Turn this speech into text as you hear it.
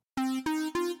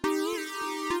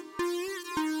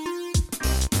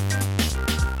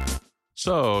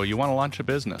So, you want to launch a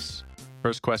business?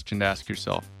 First question to ask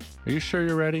yourself, are you sure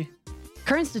you're ready?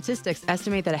 Current statistics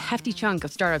estimate that a hefty chunk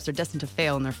of startups are destined to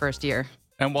fail in their first year.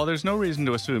 And while there's no reason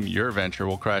to assume your venture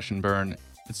will crash and burn,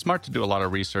 it's smart to do a lot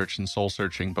of research and soul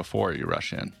searching before you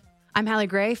rush in. I'm Hallie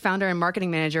Gray, founder and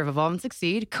marketing manager of Evolve and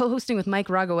Succeed, co-hosting with Mike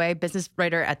Rogaway, business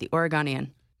writer at The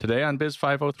Oregonian. Today on Biz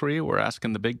 503, we're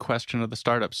asking the big question of the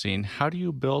startup scene, how do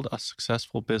you build a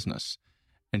successful business?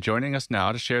 And joining us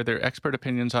now to share their expert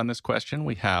opinions on this question,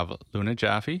 we have Luna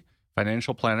Jaffe,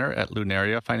 financial planner at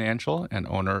Lunaria Financial and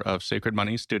owner of Sacred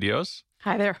Money Studios.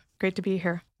 Hi there. Great to be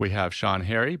here. We have Sean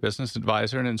Harry, business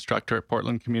advisor and instructor at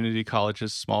Portland Community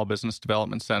College's Small Business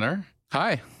Development Center.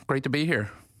 Hi. Great to be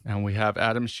here. And we have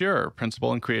Adam Shearer,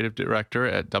 principal and creative director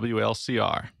at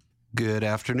WLCR. Good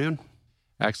afternoon.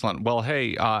 Excellent. Well,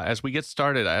 hey, as we get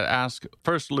started, I ask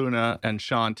first Luna and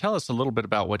Sean, tell us a little bit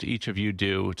about what each of you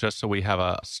do, just so we have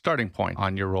a starting point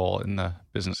on your role in the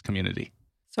business community.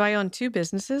 So I own two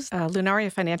businesses.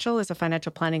 Lunaria Financial is a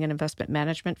financial planning and investment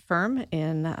management firm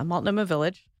in Multnomah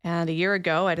Village. And a year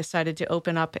ago, I decided to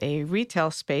open up a retail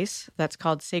space that's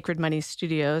called Sacred Money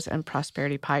Studios and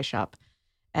Prosperity Pie Shop.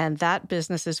 And that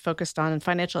business is focused on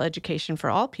financial education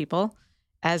for all people,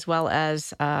 as well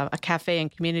as a cafe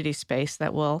and community space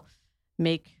that will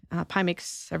make pie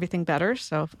makes everything better.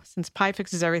 So since pie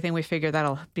fixes everything, we figure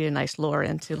that'll be a nice lure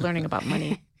into learning about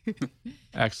money.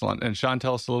 Excellent. And Sean,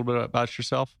 tell us a little bit about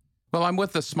yourself. Well, I'm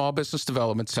with the Small Business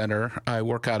Development Center. I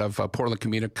work out of Portland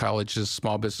Community College's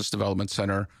Small Business Development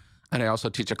Center. And I also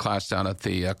teach a class down at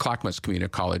the Clackamas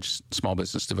Community College Small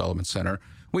Business Development Center.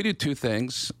 We do two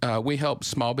things. We help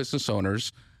small business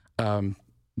owners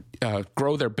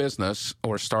grow their business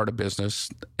or start a business,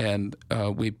 and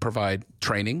we provide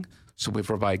training. So we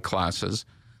provide classes.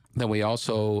 Then we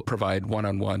also provide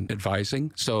one-on-one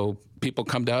advising. So people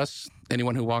come to us.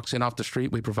 Anyone who walks in off the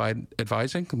street, we provide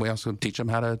advising. And we also teach them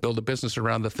how to build a business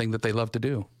around the thing that they love to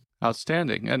do.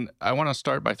 Outstanding. And I want to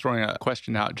start by throwing a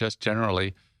question out just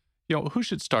generally. Who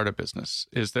should start a business?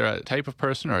 Is there a type of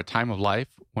person or a time of life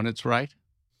when it's right?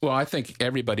 Well, I think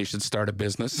everybody should start a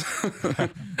business.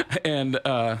 And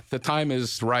the time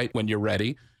is right when you're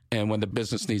ready and when the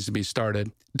business needs to be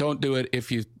started. Don't do it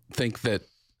if you think that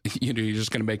you're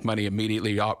just going to make money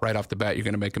immediately right off the bat. You're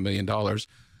going to make $1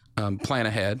 million. Plan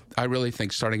ahead. I really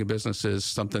think starting a business is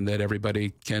something that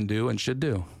everybody can do and should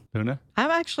do. Luna? I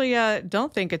actually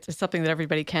don't think it's something that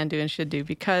everybody can do and should do,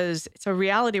 because it's a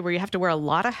reality where you have to wear a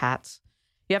lot of hats.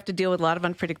 You have to deal with a lot of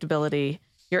unpredictability.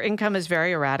 Your income is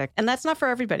very erratic, and that's not for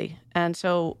everybody. And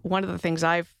so one of the things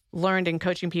I've learned in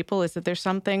coaching people is that there's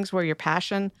some things where your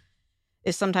passion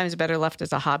is sometimes better left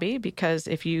as a hobby, because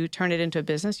if you turn it into a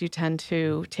business, you tend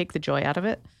to take the joy out of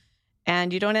it,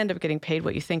 and you don't end up getting paid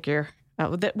what you think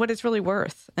what it's really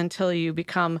worth until you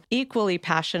become equally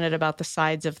passionate about the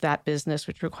sides of that business,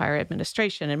 which require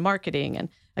administration and marketing and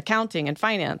accounting and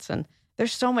finance. And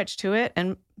there's so much to it.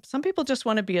 And some people just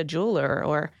want to be a jeweler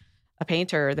or a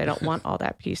painter. They don't want all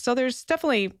that piece. So there's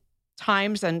definitely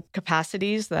times and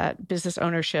capacities that business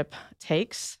ownership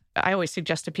takes. I always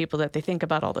suggest to people that they think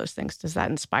about all those things. Does that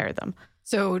inspire them?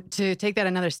 So to take that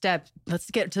another step,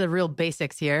 let's get to the real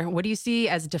basics here. What do you see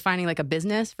as defining like a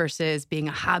business versus being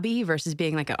a hobby versus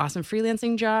being like an awesome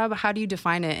freelancing job? How do you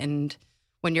define it? And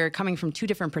when you're coming from two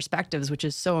different perspectives, which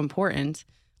is so important,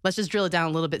 let's just drill it down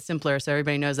a little bit simpler so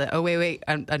everybody knows that, oh, wait,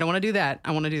 I don't want to do that.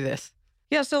 I want to do this.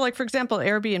 Yeah. So like, for example,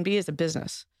 Airbnb is a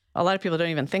business. A lot of people don't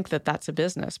even think that that's a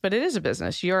business, but it is a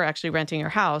business. You're actually renting your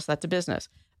house. That's a business.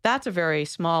 That's a very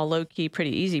small, low-key,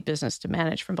 pretty easy business to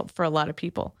manage for a lot of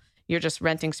people. You're just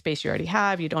renting space you already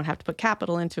have. You don't have to put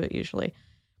capital into it usually.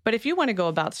 But if you want to go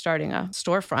about starting a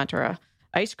storefront or a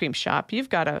ice cream shop, you've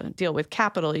got to deal with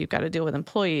capital. You've got to deal with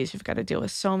employees. You've got to deal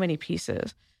with so many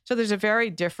pieces. So there's a very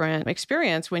different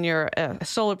experience when you're a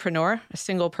solopreneur, a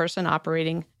single person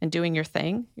operating and doing your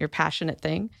thing, your passionate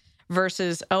thing,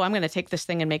 versus, I'm going to take this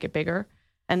thing and make it bigger.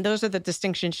 And those are the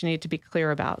distinctions you need to be clear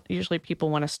about. Usually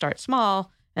people want to start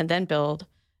small and then build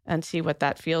and see what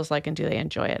that feels like, and do they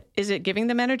enjoy it? Is it giving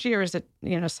them energy, or is it,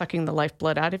 sucking the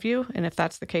lifeblood out of you? And if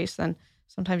that's the case, then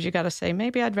sometimes you got to say,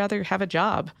 maybe I'd rather have a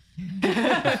job.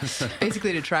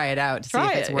 Basically to try it out, to see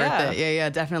if it's worth it. Yeah,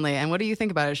 definitely. And what do you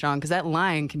think about it, Sean? Because that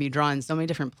line can be drawn in so many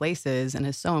different places and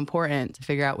is so important to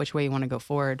figure out which way you want to go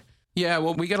forward. Yeah,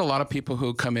 well, we get a lot of people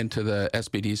who come into the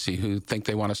SBDC who think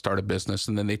they want to start a business,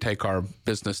 and then they take our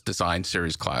business design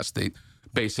series class. The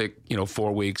basic,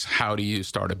 4 weeks, how do you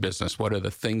start a business? What are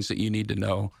the things that you need to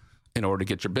know in order to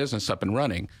get your business up and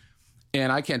running?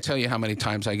 And I can't tell you how many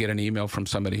times I get an email from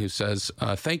somebody who says,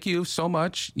 thank you so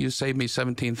much. You saved me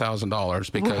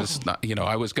 $17,000 because,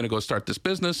 I was going to go start this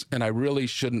business and I really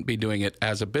shouldn't be doing it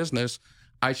as a business.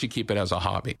 I should keep it as a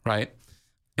hobby, right?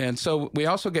 And so we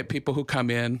also get people who come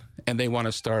in and they want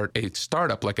to start a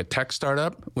startup, like a tech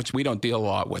startup, which we don't deal a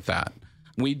lot with that.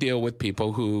 We deal with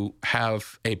people who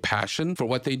have a passion for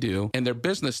what they do, and their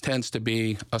business tends to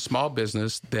be a small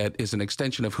business that is an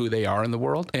extension of who they are in the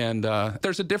world. And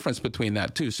there's a difference between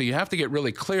that, too. So you have to get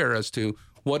really clear as to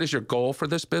what is your goal for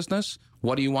this business?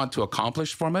 What do you want to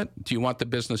accomplish from it? Do you want the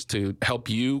business to help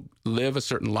you live a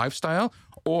certain lifestyle?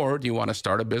 Or do you want to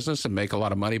start a business and make a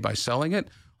lot of money by selling it?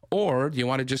 Or do you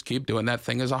want to just keep doing that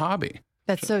thing as a hobby?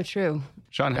 That's so true.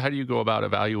 Sean, how do you go about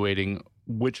evaluating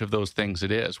which of those things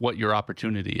it is, what your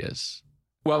opportunity is?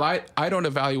 Well, I don't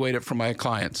evaluate it for my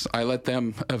clients. I let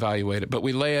them evaluate it, but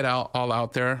we lay it all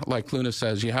out there. Like Luna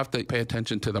says, you have to pay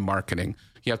attention to the marketing.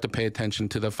 You have to pay attention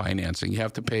to the financing. You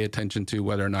have to pay attention to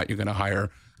whether or not you're going to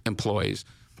hire employees.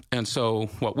 And so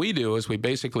what we do is we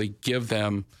basically give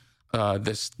them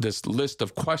this list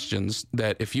of questions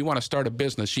that if you want to start a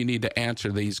business, you need to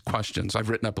answer these questions. I've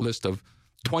written up a list of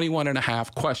 21 and a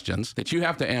half questions that you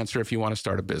have to answer if you want to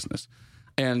start a business.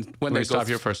 And when Let me stop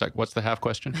here for a sec. What's the half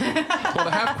question? Well,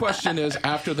 the half question is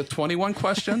after the 21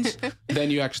 questions,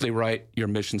 then you actually write your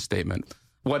mission statement.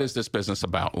 What is this business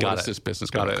about? What is this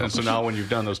business going to accomplish? And so now when you've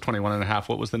done those 21 and a half,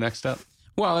 what was the next step?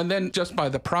 Well, and then just by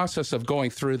the process of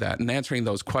going through that and answering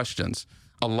those questions,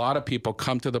 a lot of people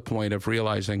come to the point of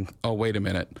realizing, oh, wait a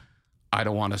minute, I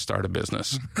don't want to start a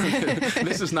business.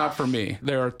 This is not for me.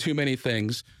 There are too many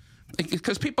things.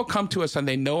 Because people come to us and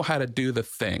they know how to do the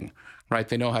thing, right?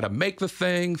 They know how to make the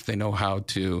thing. They know how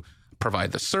to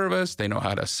provide the service. They know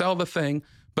how to sell the thing,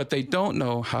 but they don't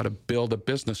know how to build a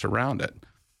business around it.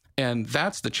 And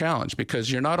that's the challenge, because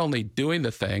you're not only doing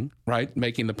the thing, right?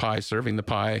 Making the pie, serving the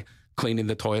pie, cleaning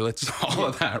the toilets, all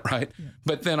of that, right? Yeah.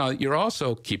 But then you're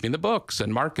also keeping the books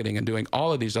and marketing and doing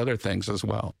all of these other things as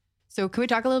well. So can we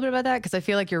talk a little bit about that? Because I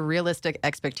feel like your realistic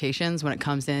expectations when it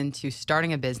comes into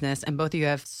starting a business, and both of you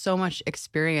have so much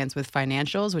experience with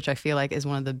financials, which I feel like is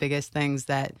one of the biggest things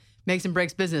that makes and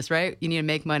breaks business, right? You need to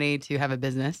make money to have a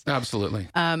business. Absolutely.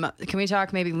 Can we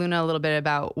talk maybe, Luna, a little bit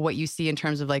about what you see in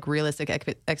terms of like realistic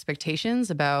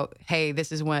expectations about, hey, this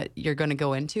is what you're going to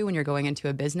go into when you're going into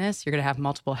a business. You're going to have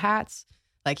multiple hats.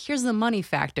 Like, here's the money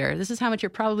factor. This is how much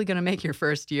you're probably going to make your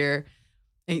first year,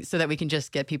 so that we can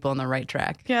just get people on the right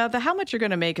track. Yeah, the how much you're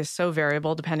going to make is so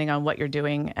variable depending on what you're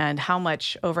doing and how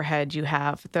much overhead you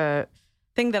have. The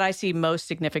thing that I see most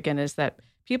significant is that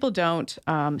people don't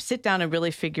sit down and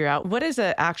really figure out what is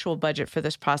the actual budget for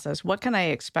this process? What can I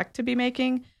expect to be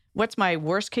making? What's my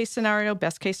worst case scenario,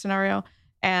 best case scenario?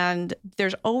 And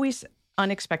there's always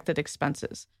unexpected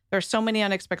expenses. There are so many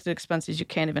unexpected expenses you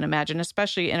can't even imagine,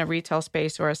 especially in a retail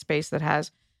space or a space that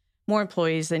has more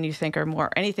employees than you think, or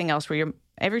more anything else, where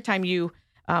every time you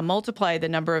multiply the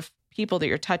number of people that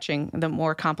you're touching, the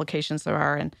more complications there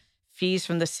are, and fees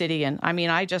from the city. And I mean,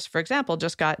 I just, for example,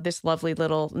 just got this lovely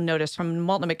little notice from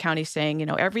Multnomah County saying,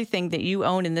 everything that you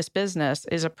own in this business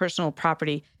is a personal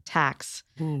property tax.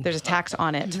 There's a tax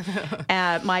on it.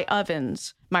 My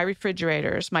ovens, my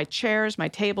refrigerators, my chairs, my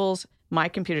tables, my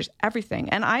computers, everything.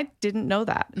 And I didn't know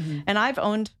that. Mm-hmm. And I've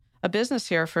owned a business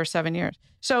here for 7 years.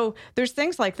 So there's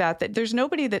things like that there's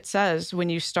nobody that says when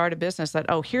you start a business that,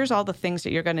 oh, here's all the things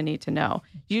that you're going to need to know.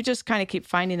 You just kind of keep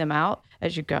finding them out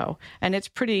as you go. And it's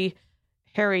pretty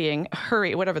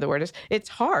whatever the word is. It's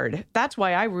hard. That's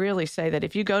why I really say that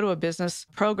if you go to a business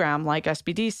program like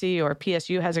SBDC or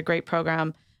PSU has a great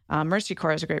program, Mercy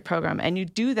Corps has a great program, and you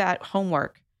do that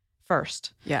homework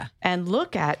first. Yeah. And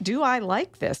look at, do I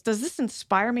like this? Does this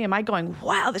inspire me? Am I going,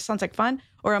 wow, this sounds like fun?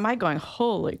 Or am I going,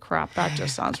 holy crap, that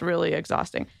just sounds really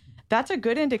exhausting? That's a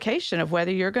good indication of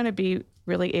whether you're going to be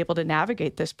really able to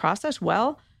navigate this process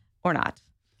well or not.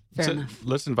 Fair enough.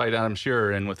 Let's invite Adam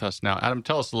Shearer in with us now. Adam,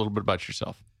 tell us a little bit about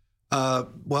yourself.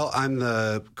 Well, I'm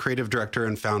the creative director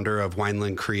and founder of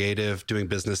Wineland Creative, doing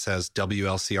business as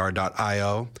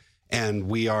WLCR.io. And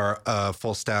we are a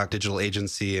full stack digital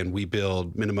agency, and we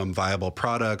build minimum viable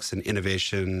products and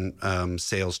innovation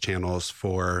sales channels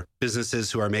for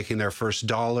businesses who are making their first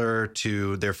dollar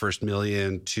to their first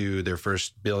million to their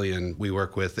first billion. We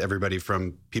work with everybody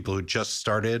from people who just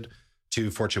started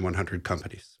to Fortune 100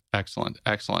 companies. Excellent.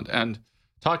 Excellent. And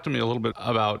talk to me a little bit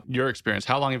about your experience.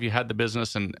 How long have you had the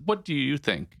business, and what do you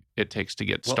think it takes to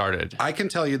get started? I can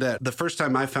tell you that the first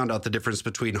time I found out the difference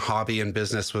between hobby and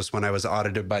business was when I was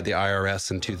audited by the IRS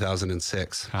in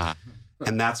 2006.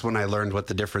 And that's when I learned what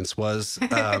the difference was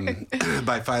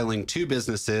by filing two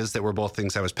businesses that were both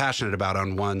things I was passionate about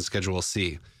on one Schedule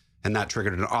C. And that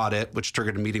triggered an audit, which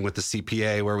triggered a meeting with the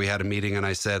CPA, where we had a meeting and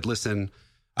I said, listen,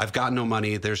 I've got no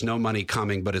money. There's no money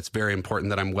coming, but it's very important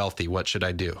that I'm wealthy. What should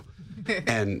I do?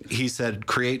 And he said,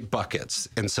 create buckets.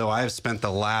 And so I've spent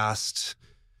the last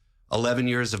 11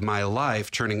 years of my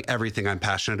life turning everything I'm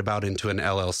passionate about into an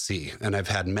LLC. And I've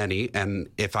had many. And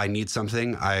if I need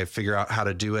something, I figure out how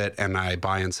to do it and I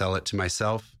buy and sell it to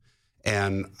myself.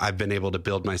 And I've been able to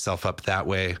build myself up that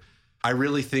way. I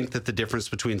really think that the difference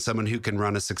between someone who can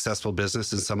run a successful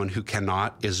business and someone who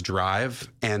cannot is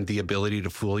drive and the ability to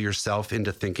fool yourself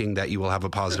into thinking that you will have a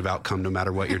positive outcome no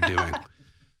matter what you're doing.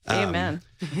 Amen.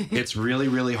 It's really,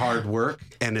 really hard work.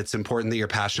 And it's important that you're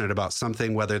passionate about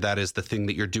something, whether that is the thing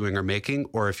that you're doing or making,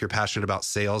 or if you're passionate about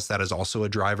sales, that is also a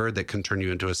driver that can turn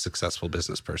you into a successful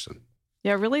business person.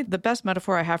 Yeah, really, the best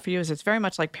metaphor I have for you is it's very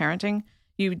much like parenting.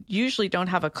 You usually don't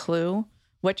have a clue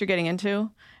what you're getting into.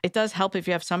 It does help if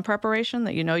you have some preparation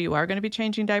that you know you are going to be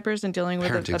changing diapers and dealing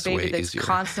with a baby that's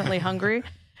constantly hungry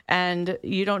and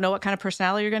you don't know what kind of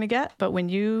personality you're going to get. But when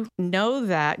you know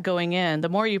that going in, the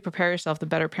more you prepare yourself, the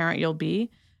better parent you'll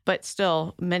be. But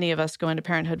still, many of us go into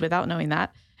parenthood without knowing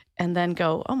that and then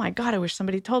go, oh my God, I wish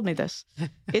somebody told me this.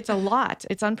 It's a lot.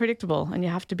 It's unpredictable and you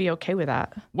have to be okay with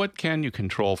that. What can you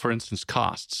control? For instance,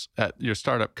 costs, your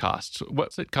startup costs.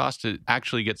 What's it cost to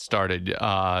actually get started,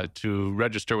 to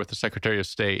register with the Secretary of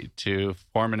State, to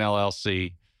form an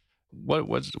LLC?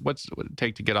 What's it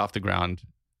take to get off the ground?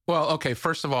 Well, okay,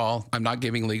 first of all, I'm not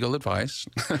giving legal advice.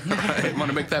 I want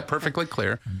to make that perfectly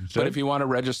clear. But if you want to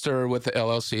register with the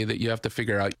LLC, that you have to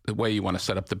figure out the way you want to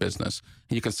set up the business.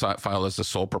 You can file as a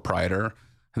sole proprietor.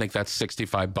 I think that's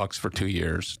 $65 for 2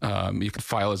 years. You can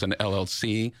file as an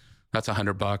LLC. That's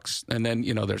 $100. And then,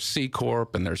 there's C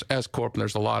Corp and there's S Corp and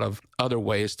there's a lot of other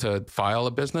ways to file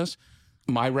a business.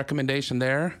 My recommendation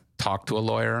there, talk to a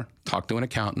lawyer, talk to an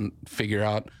accountant, figure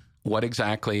out what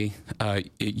exactly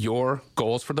your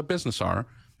goals for the business are,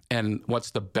 and what's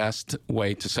the best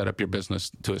way to set up your business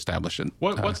to establish it.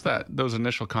 What's those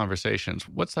initial conversations?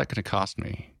 What's that going to cost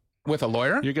me? With a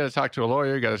lawyer? You got to talk to a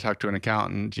lawyer. You got to talk to an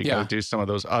accountant. You got to do some of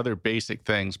those other basic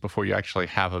things before you actually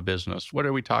have a business. What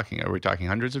are we talking? Are we talking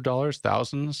hundreds of dollars,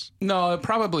 thousands? No,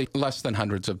 probably less than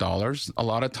hundreds of dollars. A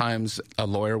lot of times a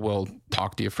lawyer will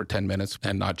talk to you for 10 minutes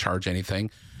and not charge anything.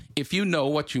 If you know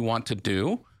what you want to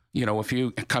do, if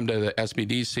you come to the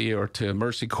SBDC or to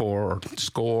Mercy Corps or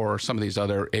SCORE or some of these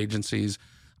other agencies,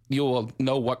 you will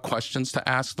know what questions to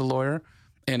ask the lawyer.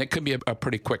 And it could be a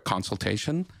pretty quick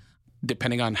consultation,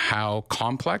 depending on how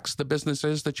complex the business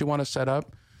is that you want to set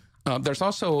up. There's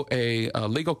also a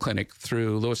legal clinic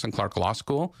through Lewis and Clark Law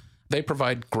School. They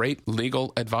provide great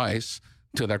legal advice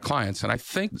to their clients. And I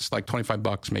think it's like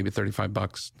 $25, maybe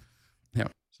 $35. Yeah.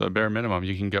 So bare minimum,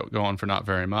 you can go on for not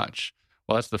very much.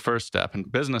 Well, that's the first step, and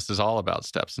business is all about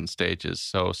steps and stages,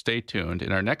 so stay tuned.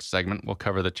 In our next segment, we'll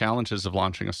cover the challenges of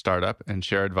launching a startup and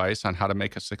share advice on how to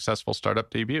make a successful startup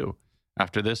debut.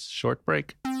 After this short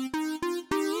break.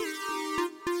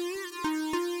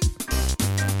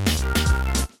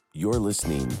 You're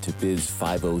listening to Biz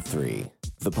 503,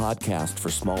 the podcast for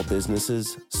small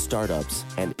businesses, startups,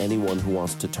 and anyone who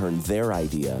wants to turn their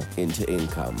idea into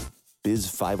income.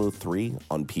 Biz 503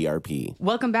 on PRP.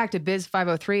 Welcome back to Biz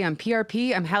 503 on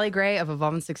PRP. I'm Hallie Gray of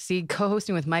Evolve and Succeed,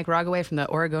 co-hosting with Mike Rogaway from the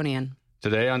Oregonian.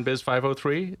 Today on Biz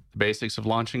 503, the basics of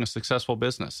launching a successful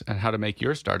business and how to make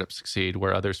your startup succeed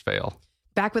where others fail.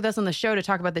 Back with us on the show to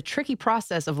talk about the tricky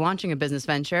process of launching a business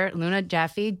venture, Luna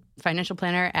Jaffe, financial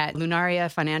planner at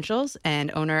Lunaria Financials and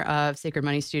owner of Sacred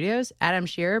Money Studios, Adam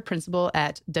Shearer, principal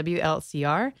at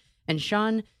WLCR, and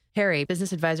Sean Harry,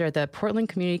 business advisor at the Portland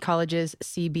Community College's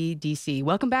CBDC.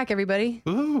 Welcome back, everybody.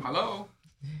 Ooh. Hello.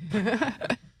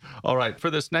 All right. For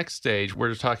this next stage,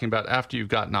 we're talking about after you've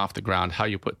gotten off the ground, how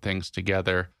you put things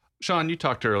together. Sean, you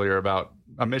talked earlier about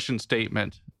a mission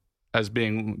statement as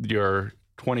being your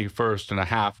 21st and a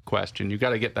half question. You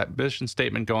got to get that mission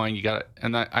statement going.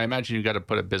 I imagine you got to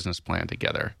put a business plan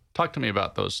together. Talk to me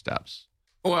about those steps.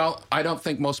 Well, I don't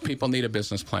think most people need a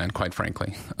business plan, quite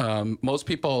frankly. Most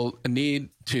people need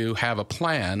to have a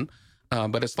plan,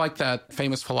 but it's like that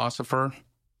famous philosopher,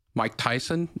 Mike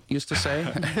Tyson, used to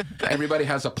say, everybody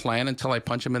has a plan until I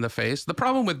punch him in the face. The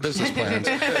problem with business plans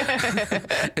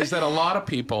is that a lot of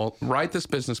people write this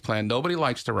business plan. Nobody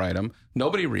likes to write them.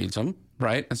 Nobody reads them,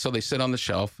 right? And so they sit on the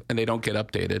shelf and they don't get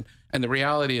updated. And the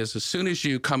reality is, as soon as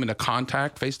you come into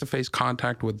contact, face-to-face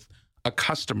contact with a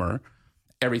customer,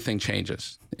 everything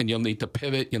changes and you'll need to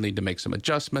pivot. You'll need to make some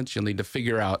adjustments. You'll need to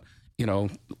figure out,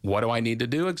 what do I need to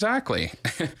do exactly?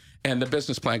 And the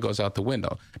business plan goes out the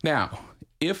window. Now,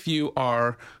 if you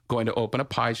are going to open a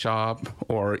pie shop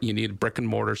or you need brick and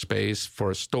mortar space for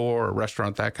a store or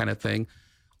restaurant, that kind of thing,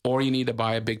 or you need to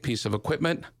buy a big piece of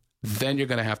equipment, then you're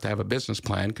going to have a business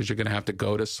plan because you're going to have to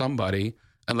go to somebody,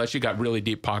 unless you got really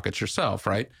deep pockets yourself,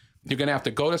 right? You're going to have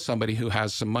to go to somebody who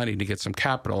has some money to get some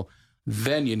capital.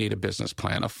 Then you need a business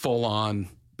plan, a full-on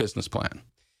business plan.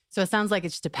 So it sounds like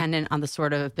it's dependent on the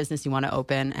sort of business you want to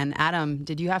open. And Adam,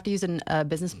 did you have to use a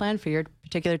business plan for your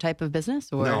particular type of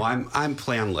business? Or? No, I'm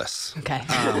planless. Okay.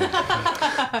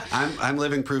 I'm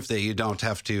living proof that you don't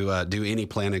have to do any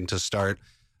planning to start.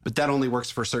 But that only works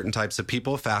for certain types of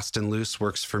people. Fast and loose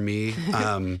works for me.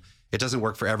 It doesn't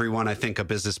work for everyone. I think a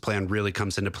business plan really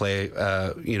comes into play,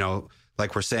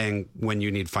 like we're saying, when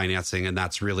you need financing. And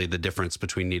that's really the difference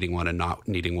between needing one and not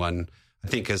needing one. I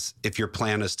think if your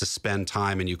plan is to spend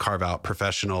time and you carve out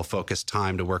professional, focused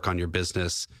time to work on your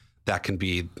business, that can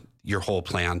be your whole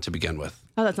plan to begin with.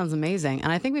 Oh, that sounds amazing.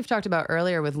 And I think we've talked about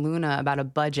earlier with Luna about a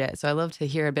budget. So I'd love to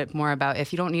hear a bit more about,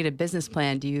 if you don't need a business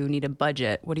plan, do you need a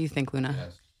budget? What do you think, Luna?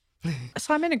 Yes.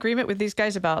 So I'm in agreement with these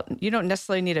guys about you don't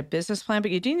necessarily need a business plan, but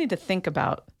you do need to think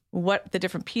about what the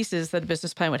different pieces that a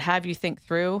business plan would have you think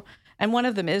through. And one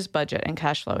of them is budget and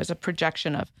cash flow, is a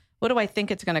projection of what do I think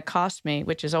it's going to cost me,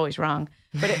 which is always wrong,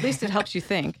 but at least it helps you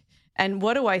think. And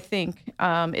what do I think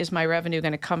is my revenue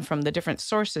going to come from, the different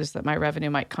sources that my revenue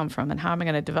might come from, and how am I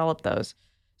going to develop those?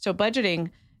 So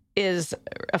budgeting is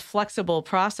a flexible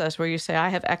process where you say, I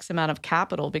have X amount of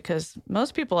capital, because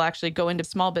most people actually go into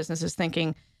small businesses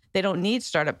thinking they don't need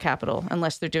startup capital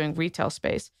unless they're doing retail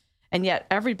space. And yet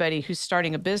everybody who's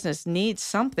starting a business needs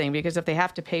something, because if they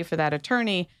have to pay for that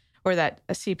attorney or that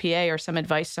a CPA or some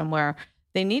advice somewhere,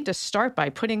 they need to start by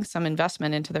putting some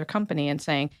investment into their company and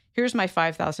saying, here's my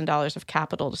 $5,000 of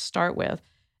capital to start with,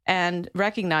 and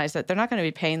recognize that they're not going to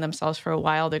be paying themselves for a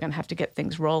while. They're going to have to get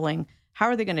things rolling. How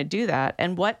are they going to do that?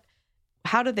 And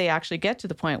how do they actually get to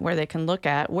the point where they can look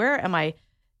at, where am I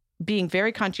being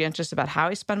very conscientious about how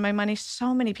I spend my money?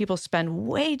 So many people spend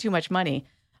way too much money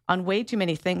on way too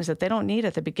many things that they don't need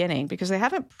at the beginning, because they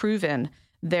haven't proven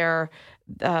the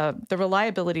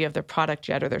reliability of their product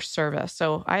yet, or their service.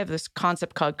 So I have this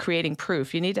concept called creating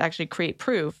proof. You need to actually create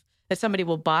proof that somebody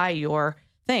will buy your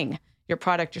thing, your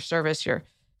product, your service, your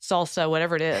salsa,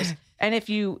 whatever it is. And if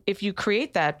you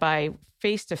create that by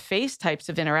face-to-face types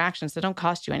of interactions that don't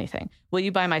cost you anything, will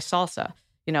you buy my salsa?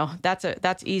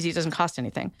 That's easy. It doesn't cost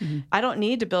anything. Mm-hmm. I don't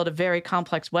need to build a very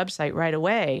complex website right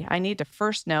away. I need to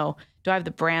first know, do I have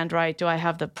the brand right? Do I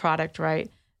have the product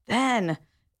right? Then,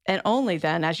 and only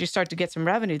then, as you start to get some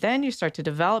revenue, then you start to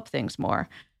develop things more.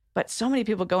 But so many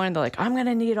people go in, they're like, I'm going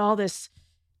to need all this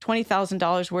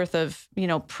 $20,000 worth of,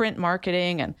 print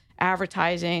marketing and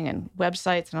advertising and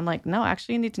websites. And I'm like, no,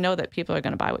 actually, you need to know that people are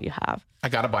going to buy what you have. I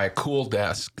got to buy a cool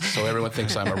desk so everyone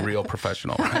thinks I'm a real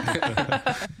professional.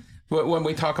 When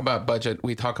we talk about budget,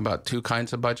 we talk about two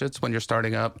kinds of budgets when you're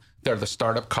starting up. They're the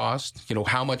startup cost.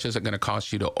 How much is it going to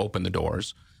cost you to open the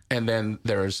doors? And then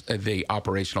there's the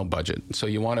operational budget. So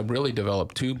you want to really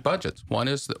develop two budgets. One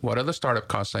is, what are the startup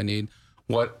costs I need?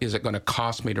 What is it going to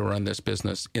cost me to run this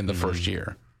business in the first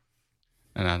year?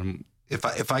 And Adam,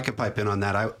 if I could pipe in on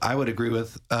that, I would agree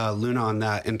with Luna on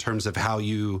that in terms of how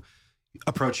you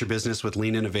approach your business with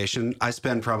lean innovation. I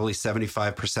spend probably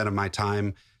 75% of my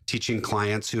time teaching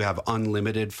clients who have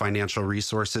unlimited financial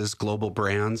resources, global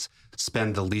brands,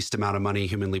 spend the least amount of money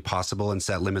humanly possible and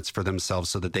set limits for themselves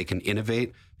so that they can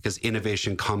innovate, because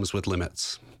innovation comes with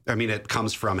limits. I mean, it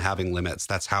comes from having limits.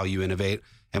 That's how you innovate.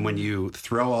 And when you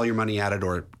throw all your money at it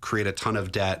or create a ton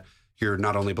of debt, you're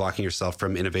not only blocking yourself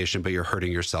from innovation, but you're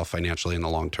hurting yourself financially in the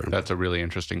long term. That's a really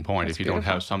interesting point. That's if you don't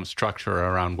have some structure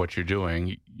around what you're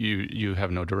doing, you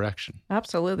have no direction.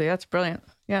 Absolutely. That's brilliant.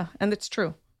 Yeah. And it's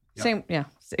true. Yep. Same. Yeah.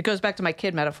 It goes back to my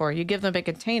kid metaphor. You give them a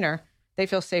container, they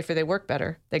feel safer, they work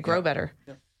better, they grow better.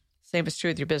 Yep. Same is true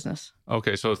with your business.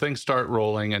 Okay. So things start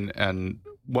rolling, and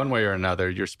one way or another,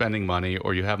 you're spending money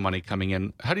or you have money coming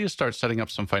in. How do you start setting up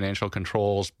some financial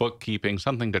controls, bookkeeping,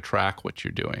 something to track what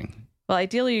you're doing? Well,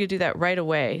 ideally, you do that right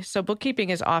away. So bookkeeping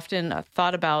is often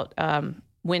thought about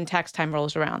when tax time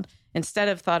rolls around, instead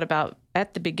of thought about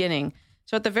at the beginning.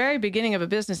 So at the very beginning of a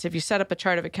business, if you set up a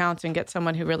chart of accounts and get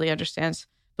someone who really understands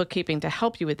bookkeeping to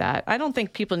help you with that, I don't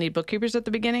think people need bookkeepers at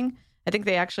the beginning. I think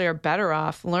they actually are better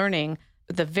off learning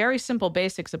the very simple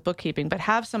basics of bookkeeping, but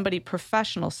have somebody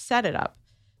professional set it up.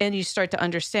 And you start to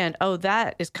understand,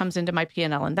 comes into my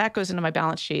P&L and that goes into my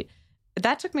balance sheet.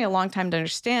 That took me a long time to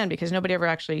understand, because nobody ever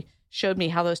actually showed me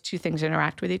how those two things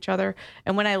interact with each other.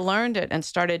 And when I learned it and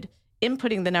started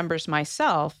inputting the numbers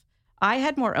myself, I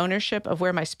had more ownership of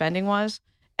where my spending was.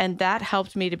 And that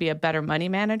helped me to be a better money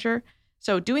manager.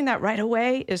 So doing that right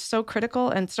away is so critical,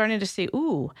 and starting to see,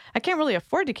 I can't really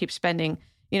afford to keep spending,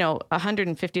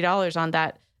 $150 on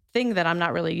that thing that I'm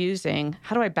not really using.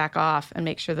 How do I back off and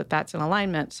make sure that that's in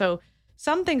alignment? So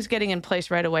some things getting in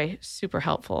place right away, super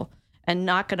helpful. and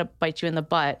not going to bite you in the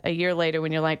butt a year later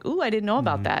when you're like, ooh, I didn't know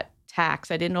about that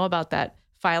tax. I didn't know about that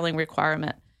filing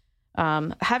requirement.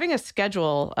 Having a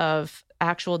schedule of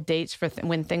actual dates for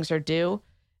when things are due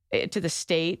to the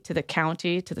state, to the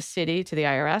county, to the city, to the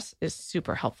IRS is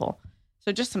super helpful.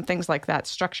 So just some things like that,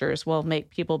 structures will make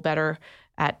people better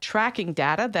at tracking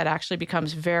data that actually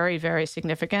becomes very, very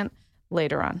significant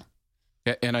later on.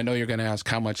 And I know you're going to ask,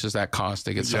 how much does that cost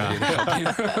to get somebody to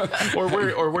help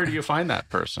you? or where do you find that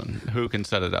person who can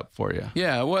set it up for you?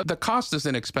 Yeah, well, the cost is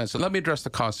inexpensive. Let me address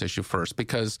the cost issue first,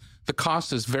 because the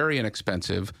cost is very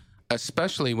inexpensive,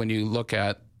 especially when you look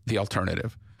at the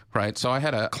alternative, right? So I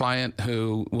had a client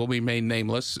who will remain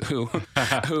nameless, who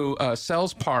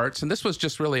sells parts, and this was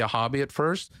just really a hobby at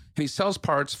first. And he sells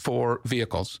parts for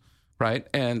vehicles, right?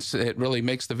 And so it really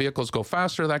makes the vehicles go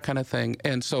faster, that kind of thing.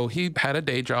 And so he had a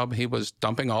day job. He was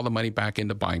dumping all the money back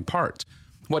into buying parts.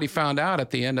 What he found out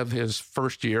at the end of his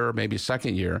first year, or maybe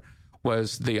second year,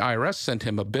 was the IRS sent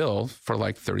him a bill for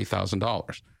like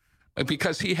 $30,000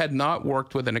 because he had not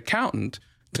worked with an accountant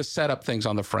to set up things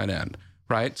on the front end,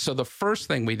 right? So the first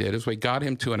thing we did is we got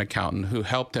him to an accountant who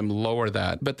helped him lower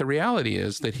that. But the reality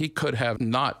is that he could have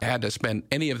not had to spend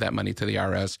any of that money to the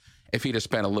IRS if he'd have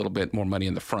spent a little bit more money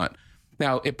in the front.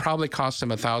 Now, it probably cost him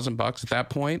 $1,000 at that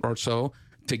point or so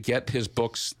to get his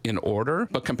books in order.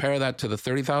 But compare that to the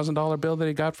 $30,000 bill that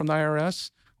he got from the IRS.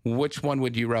 Which one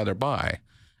would you rather buy?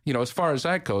 You know, as far as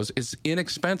that goes, it's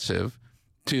inexpensive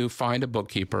to find a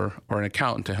bookkeeper or an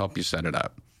accountant to help you set it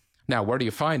up. Now, where do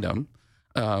you find them?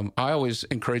 I always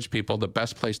encourage people, the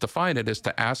best place to find it is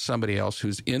to ask somebody else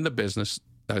who's in the business,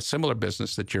 a similar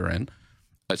business that you're in,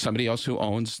 somebody else who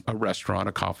owns a restaurant,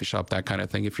 a coffee shop, that kind of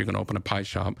thing. If you're going to open a pie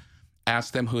shop,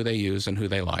 ask them who they use and who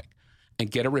they like, and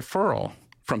get a referral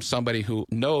from somebody who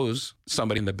knows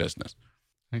somebody in the business.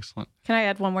 Excellent. Can I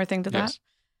add one more thing to that? Yes.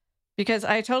 Because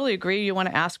I totally agree. You want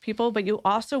to ask people, but you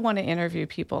also want to interview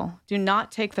people. Do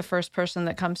not take the first person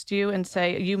that comes to you and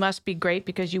say, you must be great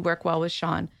because you work well with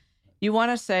Sean. You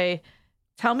want to say,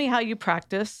 tell me how you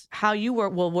practice, how you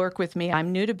will work with me.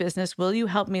 I'm new to business. Will you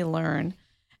help me learn?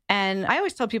 And I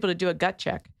always tell people to do a gut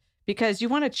check, because you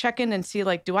want to check in and see,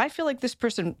 like, do I feel like this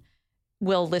person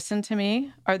will listen to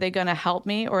me? Are they going to help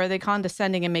me? Or are they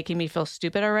condescending and making me feel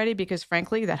stupid already? Because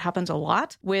frankly, that happens a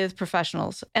lot with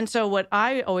professionals. And so what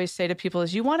I always say to people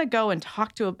is you want to go and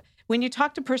talk to when you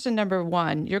talk to person number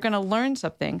one, you're going to learn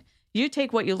something. You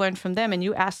take what you learned from them and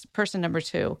you ask person number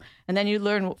two, and then you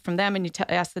learn from them and you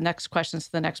ask the next questions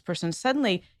to the next person.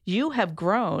 Suddenly you have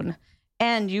grown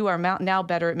and you are now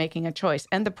better at making a choice.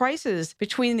 And the prices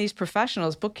between these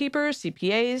professionals, bookkeepers,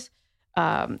 CPAs,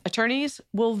 attorneys,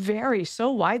 will vary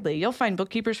so widely. You'll find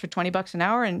bookkeepers for $20 an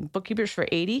hour and bookkeepers for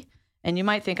 $80. And you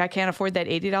might think, I can't afford that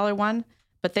 $80 one,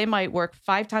 but they might work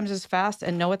 5 times as fast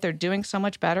and know what they're doing so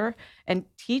much better and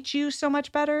teach you so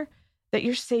much better that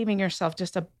you're saving yourself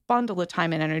just a bundle of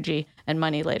time and energy and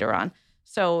money later on.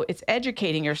 So it's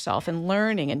educating yourself and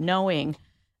learning and knowing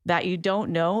that you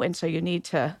don't know. And so you need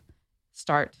to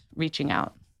start reaching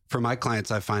out. For my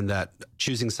clients, I find that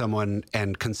choosing someone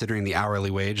and considering the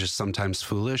hourly wage is sometimes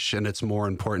foolish, and it's more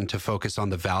important to focus on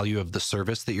the value of the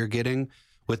service that you're getting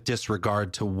with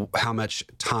disregard to how much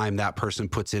time that person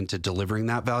puts into delivering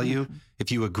that value. Mm-hmm.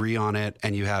 If you agree on it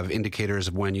and you have indicators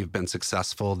of when you've been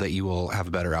successful, that you will have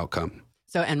a better outcome.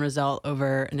 So end result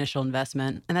over initial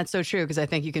investment. And that's so true, because I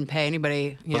think you can pay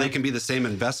anybody. Well, they can be the same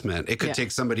investment. It could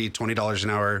take somebody $20 an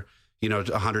hour,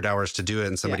 100 hours to do it,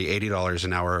 and somebody $80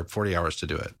 an hour, 40 hours to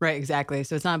do it. Right, exactly.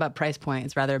 So it's not about price point.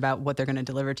 It's rather about what they're going to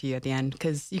deliver to you at the end,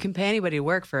 because you can pay anybody to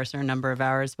work for a certain number of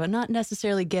hours, but not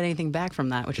necessarily get anything back from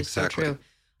that, which is so true.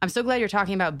 I'm so glad you're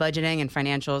talking about budgeting and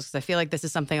financials, because I feel like this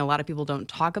is something a lot of people don't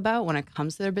talk about when it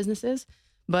comes to their businesses.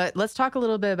 But let's talk a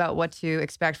little bit about what to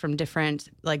expect from different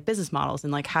business models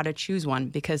and how to choose one,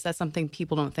 because that's something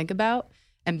people don't think about.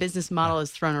 And business model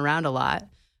is thrown around a lot.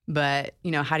 But,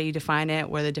 how do you define it?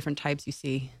 What are the different types you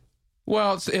see?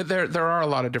 Well, there are a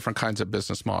lot of different kinds of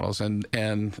business models. And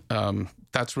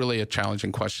that's really a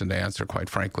challenging question to answer, quite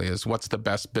frankly, is what's the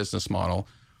best business model?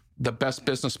 The best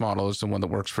business model is the one that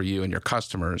works for you and your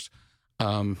customers.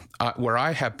 Where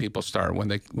I have people start when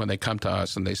they come to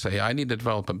us and they say, I need to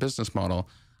develop a business model,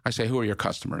 I say, who are your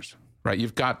customers, right?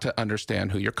 You've got to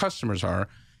understand who your customers are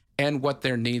and what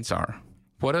their needs are.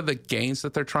 What are the gains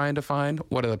that they're trying to find?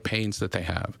 What are the pains that they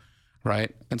have,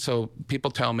 right? And so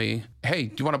people tell me, hey,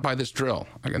 do you want to buy this drill?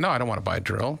 I go, no, I don't want to buy a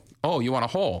drill. Oh, you want a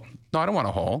hole? No, I don't want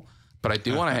a hole, but I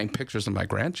do want to hang pictures of my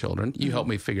grandchildren. You help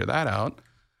me figure that out,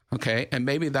 okay? And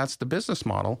maybe that's the business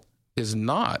model, is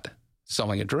not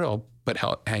selling a drill, but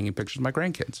hanging pictures of my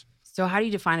grandkids. So how do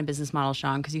you define a business model,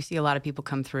 Sean? Because you see a lot of people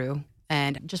come through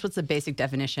And just what's the basic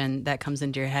definition that comes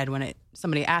into your head when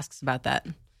somebody asks about that?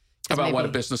 About what a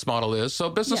business model is. So a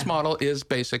business Yeah. model is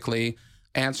basically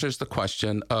answers the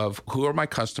question of who are my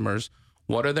customers,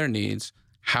 what are their needs,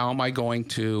 how am I going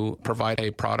to provide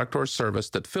a product or service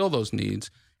that fill those needs?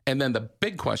 And then the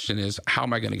big question is, how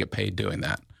am I going to get paid doing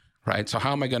that, right? So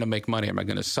how am I going to make money? Am I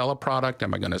going to sell a product?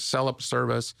 Am I going to sell a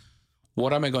service?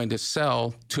 What am I going to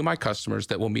sell to my customers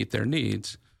that will meet their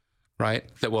needs, right?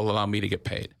 That will allow me to get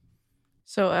paid.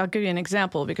 So I'll give you an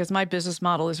example because my business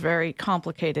model is very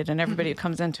complicated and everybody who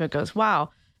comes into it goes, wow.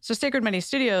 So Sacred Money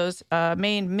Studios'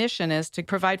 main mission is to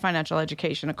provide financial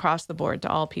education across the board to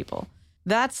all people.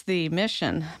 That's the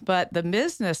mission. But the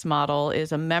business model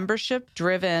is a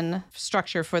membership-driven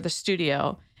structure for the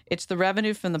studio. It's the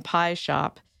revenue from the pie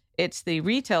shop. It's the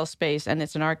retail space, and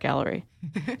it's an art gallery.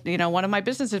 One of my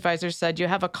business advisors said, you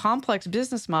have a complex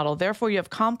business model, therefore you have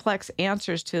complex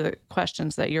answers to the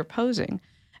questions that you're posing.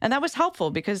 And that was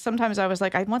helpful because sometimes I was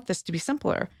like, I want this to be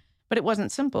simpler. But it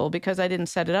wasn't simple because I didn't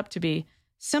set it up to be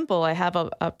simple. I have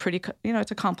a pretty, it's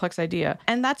a complex idea.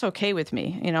 And that's okay with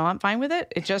me. I'm fine with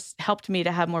it. It just helped me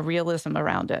to have more realism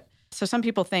around it. So some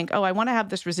people think, oh, I want to have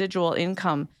this residual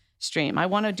income stream. I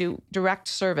want to do direct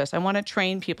service. I want to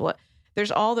train people.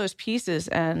 There's all those pieces.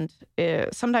 And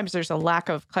sometimes there's a lack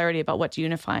of clarity about what's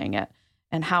unifying it.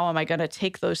 And how am I going to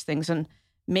take those things and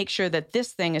make sure that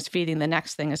this thing is feeding the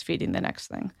next thing is feeding the next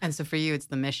thing. And so for you, it's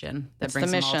the mission that It's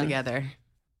brings the them all mission. together.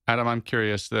 Adam, I'm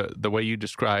curious, the way you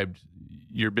described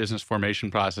your business formation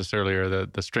process earlier,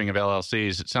 the string of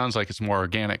LLCs, it sounds like it's more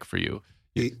organic for you.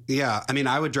 Yeah. I mean,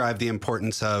 I would drive the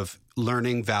importance of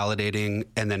learning, validating,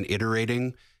 and then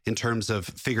iterating in terms of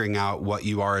figuring out what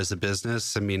you are as a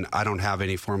business. I mean, I don't have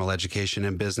any formal education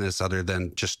in business other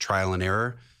than just trial and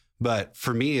error. But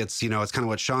for me, it's, it's kind of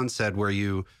what Sean said, where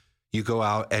you go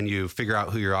out and you figure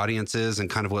out who your audience is, and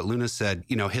kind of what Luna said,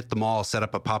 hit the mall, set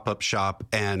up a pop-up shop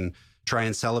and try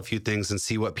and sell a few things and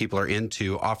see what people are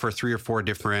into, offer 3 or 4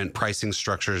 different pricing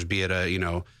structures, be it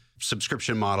a,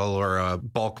 subscription model or a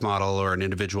bulk model or an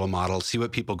individual model, see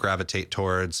what people gravitate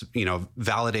towards,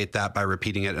 validate that by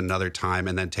repeating it another time,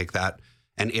 and then take that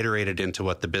and iterate it into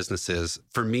what the business is.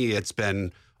 For me, it's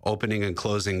been opening and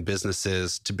closing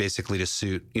businesses to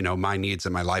suit, my needs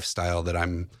and my lifestyle that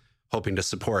I'm hoping to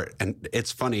support. And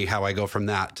it's funny how I go from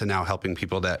that to now helping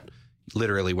people that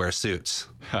literally wear suits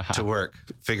to work,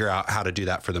 figure out how to do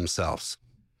that for themselves.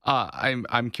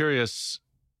 I'm curious,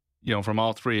 from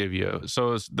all three of you.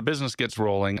 So as the business gets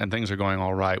rolling and things are going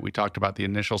all right, we talked about the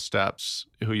initial steps,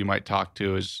 who you might talk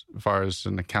to as far as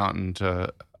an accountant,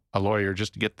 a lawyer,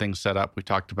 just to get things set up. We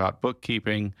talked about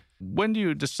bookkeeping. When do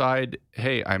you decide,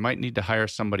 hey, I might need to hire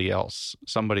somebody else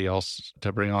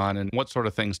to bring on? And what sort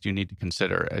of things do you need to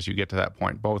consider as you get to that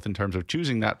point, both in terms of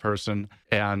choosing that person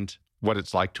and what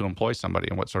it's like to employ somebody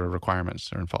and what sort of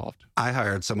requirements are involved? I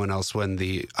hired someone else when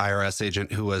the IRS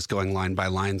agent who was going line by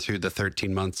line through the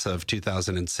 13 months of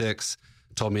 2006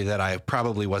 told me that I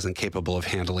probably wasn't capable of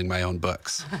handling my own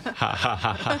books.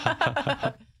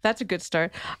 That's a good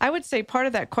start. I would say part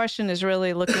of that question is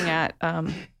really looking at,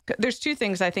 there's 2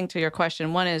 things I think to your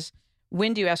question. One is,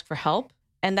 when do you ask for help?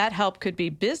 And that help could be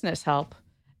business help.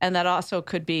 And that also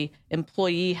could be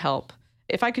employee help.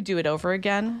 If I could do it over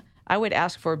again, I would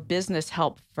ask for business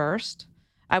help first.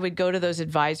 I would go to those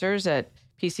advisors at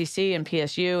PCC and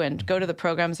PSU and go to the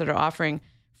programs that are offering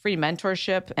free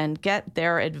mentorship and get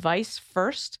their advice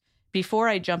first before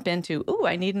I jump into,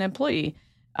 I need an employee.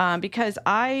 Because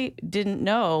I didn't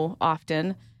know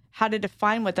often how to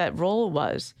define what that role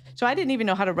was. So I didn't even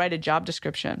know how to write a job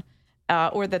description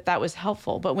or that was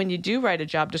helpful. But when you do write a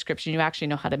job description, you actually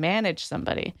know how to manage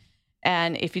somebody.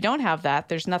 And if you don't have that,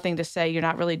 there's nothing to say you're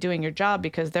not really doing your job,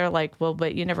 because they're like, well,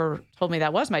 but you never told me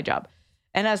that was my job.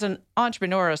 And as an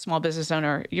entrepreneur, a small business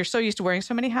owner, you're so used to wearing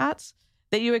so many hats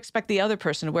that you expect the other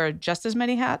person to wear just as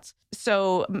many hats.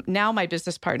 So now my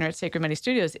business partner at Sacred Money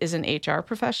Studios is an HR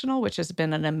professional, which has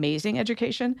been an amazing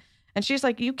education. And she's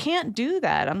like, you can't do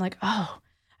that. I'm like, oh,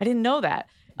 I didn't know that.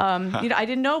 I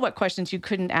didn't know what questions you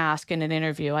couldn't ask in an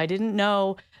interview. I didn't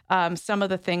know some of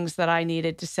the things that I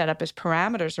needed to set up as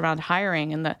parameters around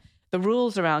hiring and the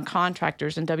rules around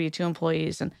contractors and W-2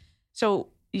 employees. And so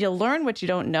you learn what you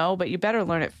don't know, but you better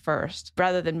learn it first,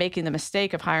 rather than making the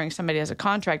mistake of hiring somebody as a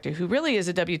contractor who really is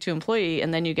a W-2 employee,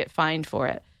 and then you get fined for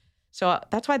it. So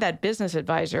that's why that business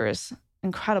advisor is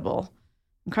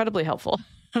incredibly helpful.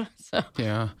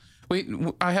 Yeah.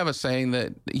 I have a saying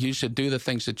that you should do the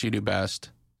things that you do best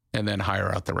and then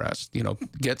hire out the rest.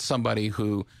 Get somebody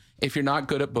who, if you're not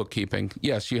good at bookkeeping,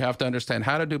 yes, you have to understand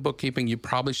how to do bookkeeping. You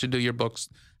probably should do your books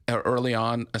early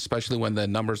on, especially when the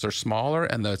numbers are smaller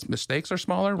and the mistakes are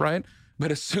smaller, right?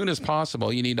 But as soon as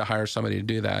possible, you need to hire somebody to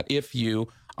do that if you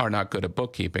are not good at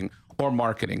bookkeeping or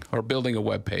marketing or building a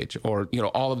web page or,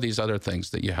 all of these other things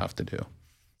that you have to do.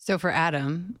 So for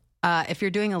Adam, if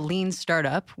you're doing a lean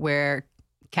startup where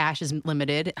cash is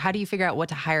limited, how do you figure out what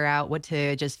to hire out, what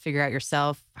to just figure out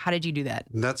yourself? How did you do that?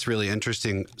 That's really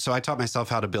interesting. So I taught myself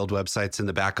how to build websites in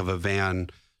the back of a van,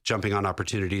 jumping on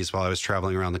opportunities while I was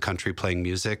traveling around the country playing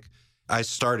music. I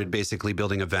started basically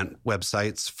building event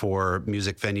websites for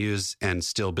music venues and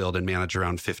still build and manage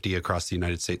around 50 across the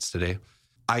United States today.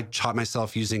 I taught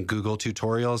myself using Google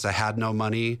tutorials. I had no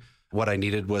money. What I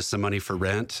needed was some money for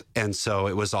rent. And so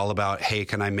it was all about, hey,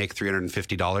 can I make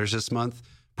 $350 this month?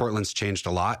 Portland's changed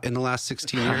a lot in the last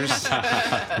 16 years.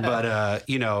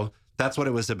 But, that's what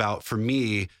it was about for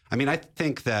me. I mean, I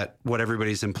think that what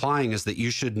everybody's implying is that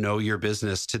you should know your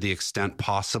business to the extent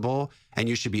possible, and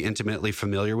you should be intimately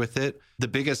familiar with it. The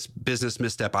biggest business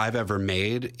misstep I've ever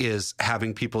made is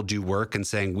having people do work and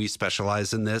saying, we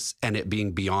specialize in this, and it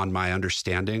being beyond my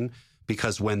understanding.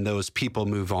 Because when those people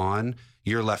move on,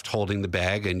 you're left holding the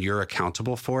bag and you're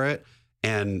accountable for it.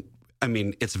 And I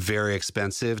mean, it's very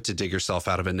expensive to dig yourself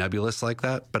out of a nebulous like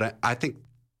that. But I think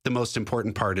the most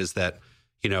important part is that,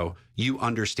 you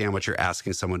understand what you're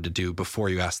asking someone to do before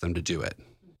you ask them to do it.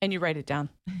 And you write it down.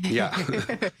 Yeah.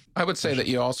 I would say that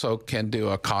you also can do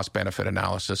a cost-benefit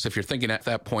analysis. If you're thinking at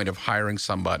that point of hiring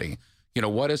somebody,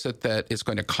 what is it that is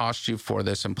going to cost you for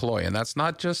this employee? And that's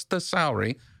not just the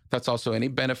salary. That's also any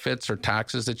benefits or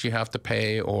taxes that you have to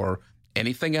pay or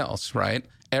anything else, right?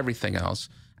 Everything else.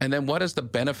 And then what is the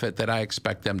benefit that I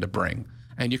expect them to bring?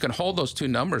 And you can hold those two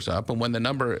numbers up. And when the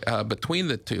number between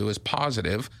the two is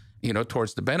positive,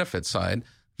 towards the benefit side,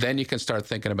 then you can start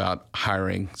thinking about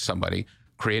hiring somebody,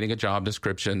 creating a job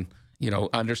description,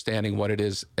 understanding what it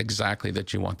is exactly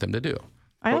that you want them to do.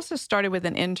 I also started with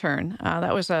an intern.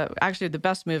 That was actually the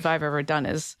best move I've ever done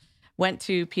is went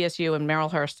to PSU in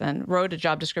Marylhurst and wrote a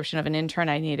job description of an intern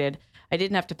I needed. I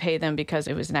didn't have to pay them because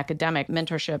it was an academic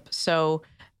mentorship. So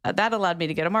that allowed me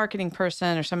to get a marketing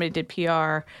person or somebody did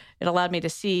PR. It allowed me to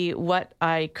see what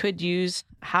I could use,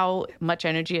 how much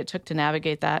energy it took to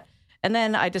navigate that. And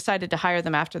then I decided to hire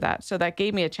them after that. So that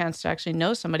gave me a chance to actually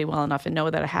know somebody well enough and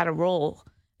know that I had a role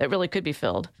that really could be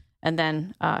filled, and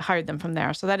then hired them from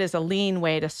there. So that is a lean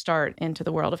way to start into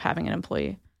the world of having an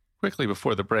employee. Quickly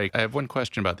before the break, I have one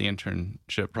question about the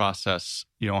internship process.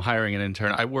 Hiring an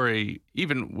intern, I worry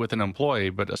even with an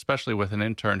employee, but especially with an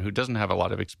intern who doesn't have a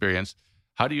lot of experience.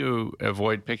 How do you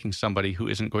avoid picking somebody who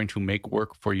isn't going to make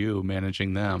work for you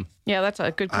managing them? Yeah, that's a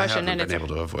good question. I haven't been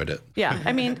able to avoid it. Yeah,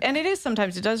 I mean, and it is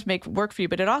sometimes it does make work for you,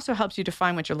 but it also helps you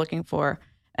define what you're looking for.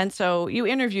 And so you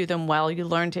interview them well, you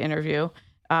learn to interview.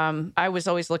 I was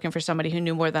always looking for somebody who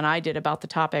knew more than I did about the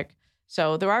topic.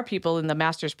 So there are people in the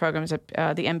master's programs at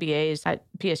the MBAs at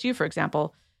PSU, for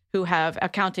example, who have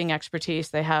accounting expertise.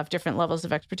 They have different levels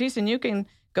of expertise, and you can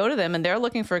go to them, and they're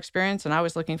looking for experience, and I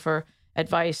was looking for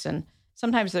advice. And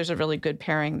sometimes there's a really good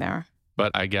pairing there.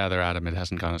 But I gather, Adam, it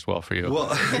hasn't gone as well for you. Well,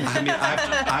 I mean,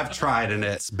 I've tried and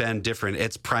it's been different.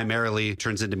 It's primarily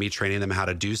turns into me training them how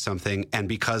to do something. And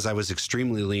because I was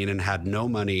extremely lean and had no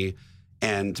money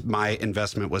and my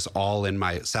investment was all in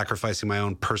my sacrificing my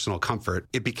own personal comfort,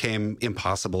 it became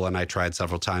impossible. And I tried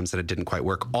several times and it didn't quite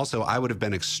work. Also, I would have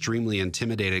been extremely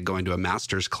intimidated going to a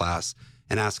master's class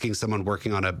and asking someone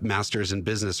working on a master's in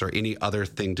business or any other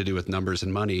thing to do with numbers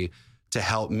and money to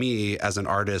help me as an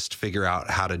artist figure out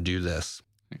how to do this.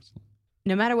 Excellent.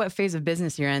 No matter what phase of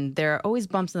business you're in, there are always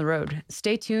bumps in the road.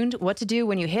 Stay tuned. What to do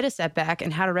when you hit a setback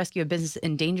and how to rescue a business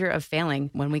in danger of failing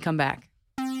when we come back.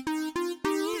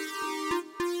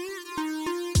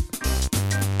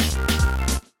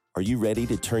 Are you ready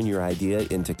to turn your idea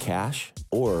into cash?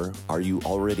 Or are you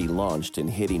already launched and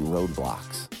hitting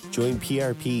roadblocks? Join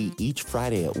PRP each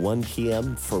Friday at 1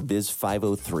 p.m. for Biz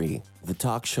 503, the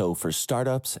talk show for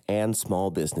startups and small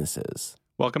businesses.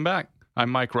 Welcome back. I'm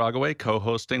Mike Rogaway,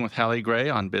 co-hosting with Hallie Gray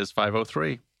on Biz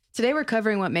 503. Today, we're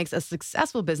covering what makes a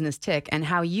successful business tick and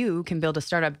how you can build a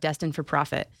startup destined for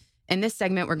profit. In this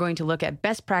segment, we're going to look at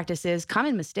best practices,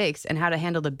 common mistakes, and how to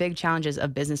handle the big challenges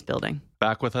of business building.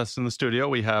 Back with us in the studio,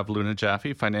 we have Luna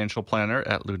Jaffe, financial planner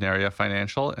at Lunaria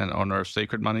Financial and owner of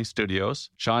Sacred Money Studios.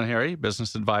 Sean Harry,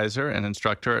 business advisor and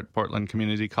instructor at Portland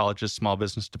Community College's Small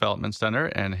Business Development Center.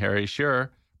 And Harry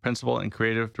Shearer, principal and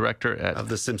creative director of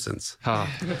The Simpsons. I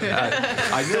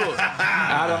knew,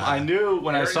 Adam, I knew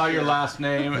when I saw your last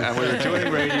name and we were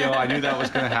doing radio, I knew that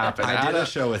was going to happen. I did a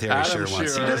show with Harry Shearer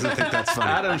once. He doesn't think that's funny.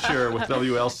 Adam Shearer with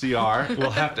WLCR. We'll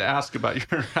have to ask about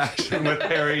your interaction with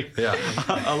Harry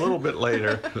a little bit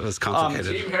later. It was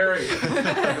complicated. Team Harry.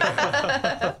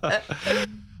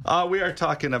 We are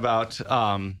talking about,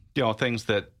 things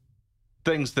that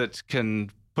things that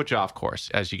can put you off course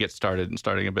as you get started in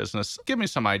starting a business. Give me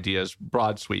some ideas,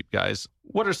 broad sweep, guys.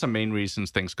 What are some main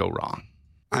reasons things go wrong?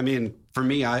 I mean, for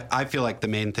me, I feel like the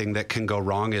main thing that can go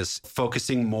wrong is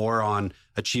focusing more on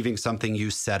achieving something you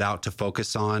set out to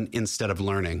focus on instead of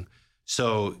learning.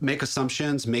 So make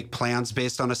assumptions, make plans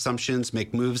based on assumptions,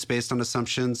 make moves based on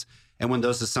assumptions. And when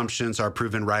those assumptions are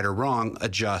proven right or wrong,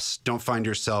 adjust. Don't find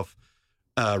yourself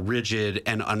rigid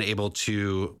and unable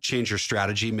to change your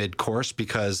strategy mid-course,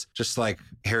 because just like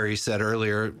Harry said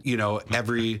earlier,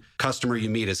 every customer you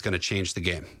meet is going to change the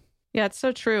game. Yeah, it's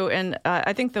so true. And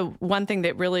I think the one thing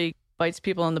that really bites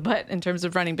people in the butt in terms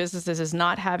of running businesses is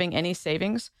not having any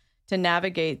savings to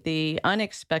navigate the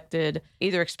unexpected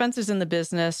either expenses in the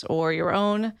business or your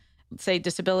own, say,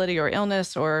 disability or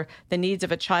illness, or the needs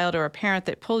of a child or a parent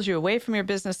that pulls you away from your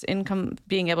business income,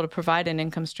 being able to provide an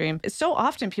income stream. It's so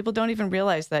often people don't even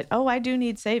realize that, I do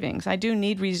need savings. I do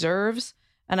need reserves,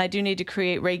 and I do need to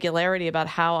create regularity about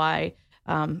how I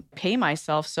pay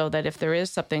myself so that if there is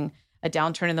something, a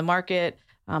downturn in the market,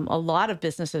 a lot of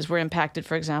businesses were impacted,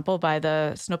 for example, by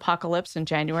the snowpocalypse in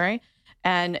January.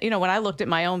 And, when I looked at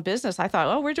my own business, I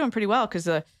thought, we're doing pretty well because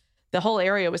the whole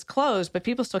area was closed, but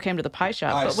people still came to the pie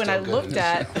shop. But when I looked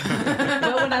at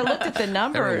the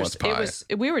numbers,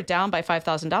 we were down by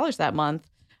 $5,000 that month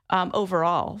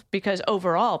overall, because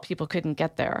overall people couldn't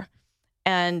get there.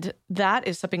 And that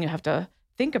is something you have to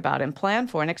think about and plan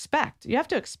for and expect. You have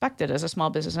to expect it as a small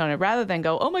business owner rather than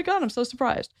go, oh my God, I'm so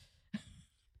surprised.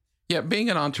 Yeah, being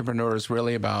an entrepreneur is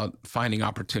really about finding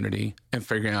opportunity and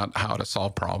figuring out how to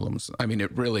solve problems. I mean,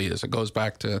 it really is. It goes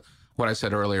back to what I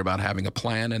said earlier about having a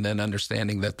plan and then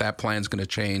understanding that plan is going to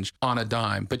change on a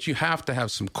dime. But you have to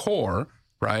have some core,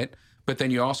 right? But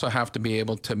then you also have to be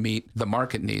able to meet the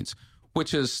market needs,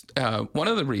 which is one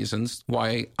of the reasons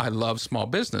why I love small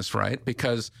business, right?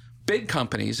 Because big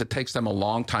companies, it takes them a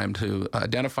long time to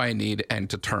identify a need and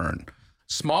to turn.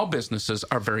 Small businesses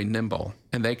are very nimble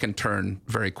and they can turn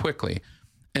very quickly.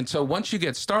 And so once you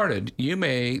get started, you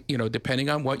may, depending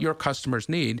on what your customers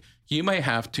need, you may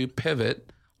have to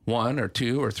pivot 1 or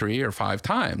 2 or 3 or 5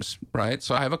 times, right?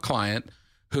 So I have a client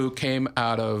who came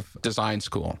out of design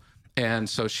school. And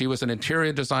so she was an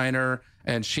interior designer,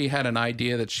 and she had an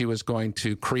idea that she was going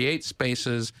to create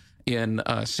spaces in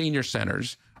senior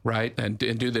centers, right? And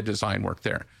do the design work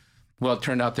there. Well, it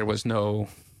turned out there was no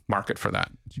market for that.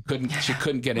 She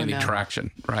couldn't get any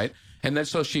traction, right? And then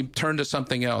so she turned to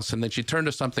something else, and then she turned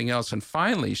to something else. And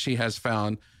finally, she has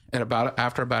found,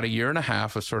 after about a year and a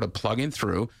half of sort of plugging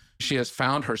through, she has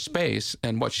found her space.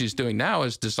 And what she's doing now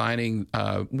is designing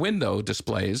window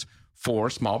displays for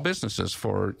small businesses,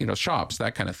 for shops,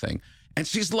 that kind of thing. And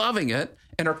she's loving it,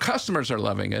 and her customers are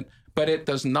loving it. But it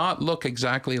does not look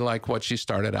exactly like what she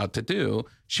started out to do.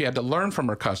 She had to learn from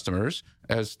her customers,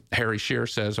 as Harry Shearer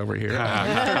says over here. She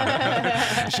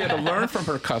had to learn from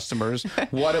her customers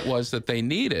what it was that they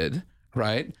needed,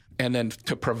 right? And then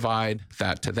to provide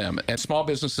that to them. And small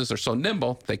businesses are so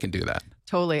nimble, they can do that.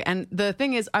 Totally. And the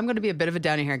thing is, I'm going to be a bit of a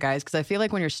downer here, guys, because I feel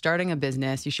like when you're starting a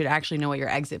business, you should actually know what your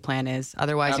exit plan is.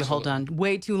 Otherwise, you hold on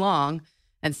way too long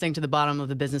and sink to the bottom of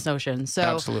the business ocean. So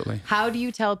absolutely. How do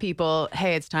you tell people,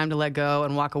 hey, it's time to let go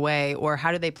and walk away? Or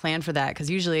how do they plan for that? Because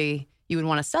usually you would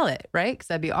want to sell it, right? Because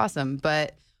that'd be awesome.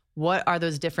 But what are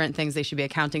those different things they should be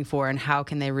accounting for, and how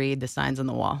can they read the signs on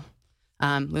the wall?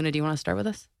 Luna, do you want to start with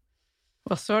us?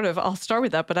 Well, sort of. I'll start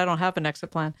with that, but I don't have an exit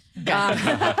plan.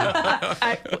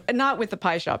 Not with the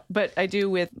pie shop, but I do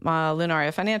with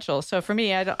Lunaria Financial. So for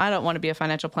me, I don't want to be a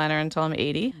financial planner until I'm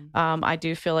 80. I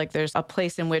do feel like there's a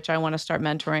place in which I want to start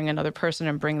mentoring another person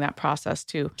and bring that process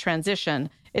to transition.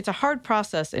 It's a hard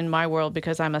process in my world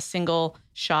because I'm a single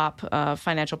shop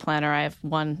financial planner. I have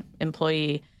one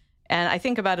employee, and I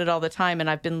think about it all the time, and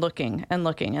I've been looking and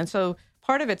looking. And so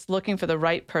part of it's looking for the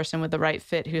right person with the right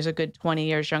fit, who's a good 20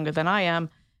 years younger than I am,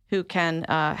 who can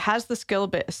has the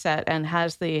skill set and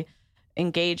has the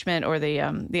engagement or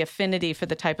the affinity for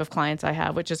the type of clients I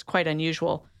have, which is quite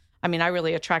unusual. I mean, I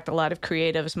really attract a lot of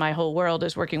creatives. My whole world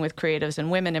is working with creatives and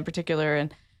women in particular,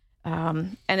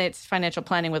 and it's financial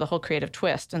planning with a whole creative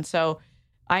twist. And so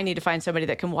I need to find somebody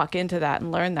that can walk into that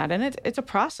and learn that. And it's a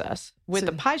process. With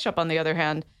the pie shop, on the other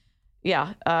hand,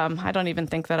 I don't even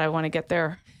think that I want to get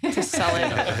there to sell it.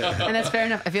 And that's fair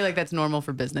enough. I feel like that's normal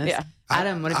for business. Yeah.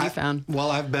 Adam, what have you found?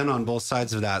 Well, I've been on both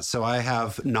sides of that. So I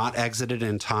have not exited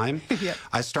in time. Yep.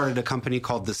 I started a company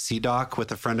called the CDOC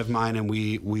with a friend of mine, and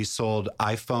we sold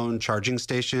iPhone charging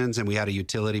stations, and we had a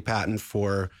utility patent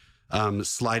for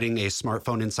sliding a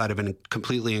smartphone inside of a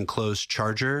completely enclosed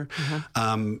charger.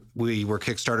 Mm-hmm. We were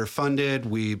Kickstarter funded.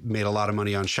 We made a lot of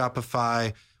money on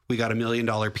Shopify. We got $1 million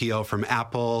PO from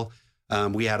Apple.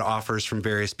 We had offers from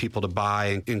various people to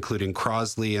buy, including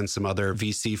Crosley and some other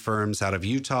VC firms out of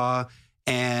Utah.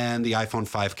 And the iPhone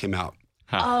 5 came out.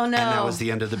 Oh, no. And that was the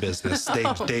end of the business.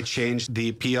 They changed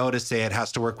the PO to say it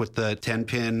has to work with the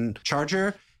 10-pin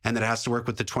charger and that it has to work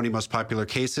with the 20 most popular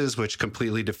cases, which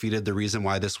completely defeated the reason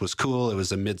why this was cool. It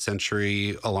was a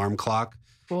mid-century alarm clock.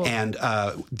 Cool. And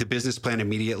the business plan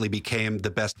immediately became the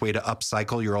best way to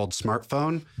upcycle your old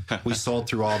smartphone. We sold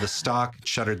through all the stock,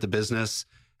 shuttered the business,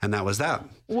 and that was that.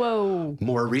 Whoa.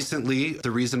 More recently,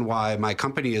 the reason why my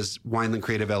company is Wineland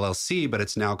Creative LLC, but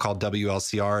it's now called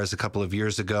WLCR, is a couple of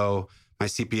years ago, my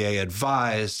CPA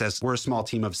advised, as we're a small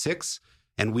team of 6,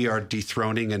 and we are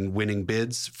dethroning and winning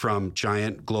bids from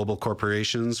giant global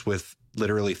corporations with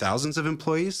literally thousands of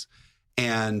employees.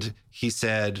 And he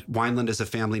said, Wineland is a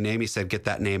family name. He said, get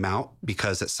that name out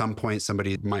because at some point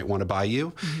somebody might want to buy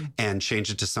you and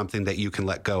change it to something that you can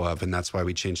let go of. And that's why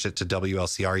we changed it to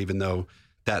WLCR, even though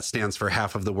that stands for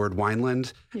half of the word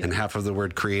Wineland and half of the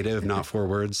word creative, not 4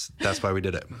 words. That's why we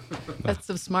did it. That's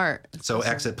so smart. So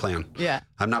exit plan. Yeah.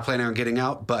 I'm not planning on getting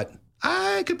out, but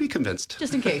I could be convinced.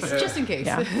 Just in case. Just in case.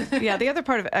 Yeah. The other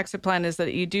part of exit plan is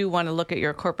that you do want to look at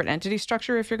your corporate entity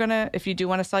structure. If you do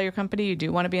want to sell your company, you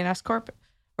do want to be an S Corp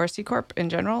or a C Corp in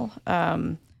general.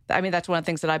 That's one of the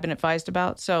things that I've been advised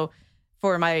about. So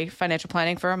for my financial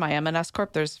planning firm, I am an S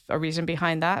Corp. There's a reason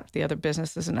behind that. The other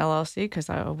business is an LLC because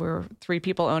we're 3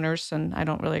 people owners and I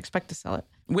don't really expect to sell it.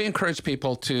 We encourage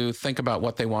people to think about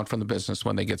what they want from the business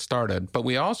when they get started, but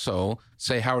we also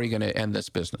say, how are you going to end this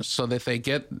business? So that they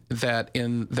get that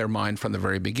in their mind from the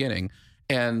very beginning.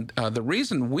 And the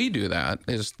reason we do that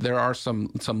is there are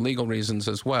some legal reasons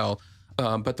as well.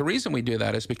 But the reason we do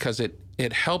that is because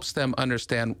it helps them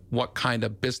understand what kind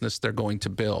of business they're going to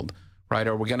build, right?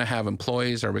 Are we going to have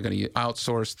employees? Are we going to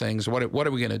outsource things? What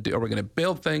are we going to do? Are we going to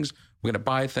build things? We're going to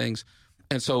buy things.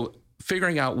 And so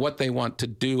figuring out what they want to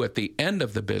do at the end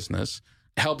of the business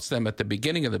helps them at the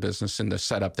beginning of the business and to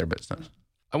set up their business.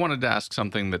 I wanted to ask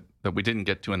something that we didn't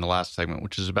get to in the last segment,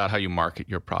 which is about how you market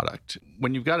your product.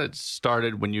 When you've got it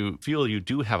started, when you feel you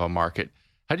do have a market,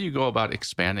 how do you go about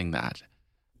expanding that?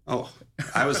 Oh,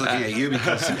 I was looking at you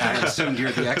because I assumed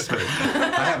you're the expert.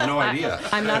 I have no idea.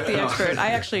 I'm not the expert. I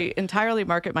actually entirely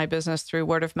market my business through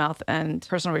word of mouth and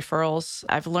personal referrals.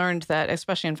 I've learned that,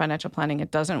 especially in financial planning, it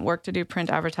doesn't work to do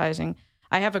print advertising.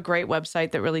 I have a great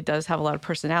website that really does have a lot of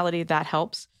personality. That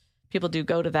helps. People do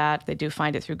go to that. They do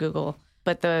find it through Google.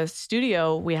 But the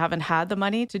studio, we haven't had the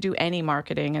money to do any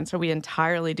marketing. And so we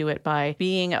entirely do it by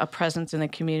being a presence in the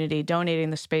community,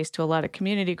 donating the space to a lot of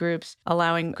community groups,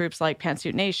 allowing groups like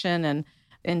Pantsuit Nation and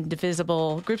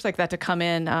Indivisible, groups like that to come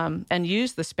in and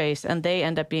use the space. And they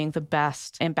end up being the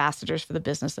best ambassadors for the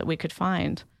business that we could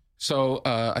find. So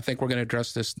I think we're going to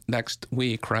address this next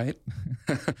week, right?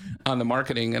 On the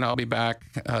marketing, and I'll be back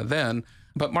then.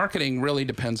 But marketing really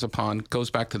goes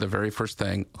back to the very first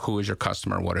thing. Who is your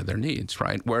customer? What are their needs,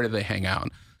 right? Where do they hang out?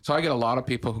 So I get a lot of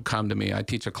people who come to me. I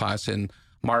teach a class in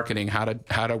marketing, how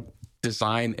to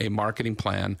design a marketing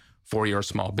plan for your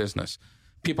small business.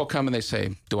 People come and they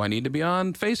say, do I need to be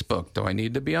on Facebook? Do I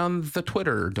need to be on the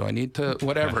Twitter? Do I need to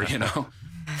whatever,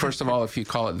 First of all, if you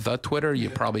call it the Twitter, you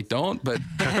probably don't. But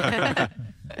the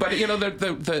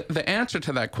answer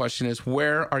to that question is,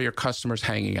 where are your customers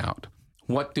hanging out?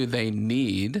 What do they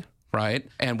need, right?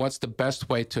 And what's the best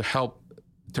way to help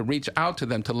to reach out to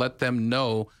them to let them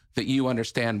know that you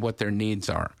understand what their needs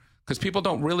are? Because people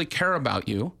don't really care about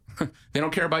you. They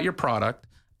don't care about your product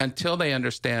until they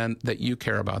understand that you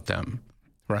care about them,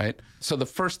 right? So the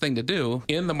first thing to do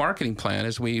in the marketing plan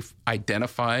is we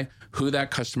identify who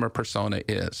that customer persona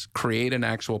is, create an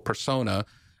actual persona.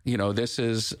 This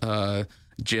is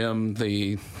Jim,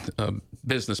 the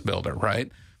business builder,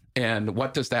 right? And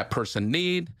what does that person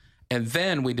need? And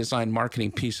then we design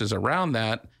marketing pieces around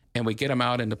that, and we get them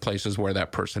out into places where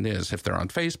that person is. If they're on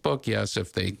Facebook, yes.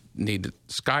 If they need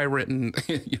skywritten,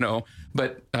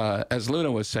 But as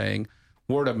Luna was saying,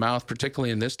 word of mouth,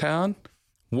 particularly in this town,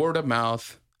 word of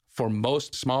mouth for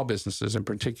most small businesses in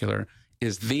particular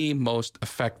is the most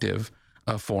effective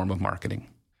form of marketing.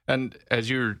 And as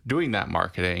you're doing that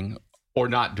marketing, or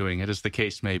not doing it, as the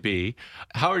case may be,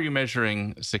 how are you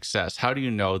measuring success? How do you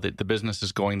know that the business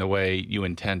is going the way you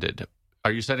intended?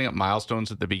 Are you setting up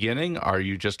milestones at the beginning? Are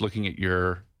you just looking at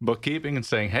your bookkeeping and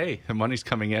saying, hey, the money's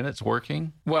coming in, it's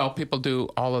working? Well, people do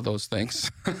all of those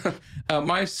things.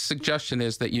 My suggestion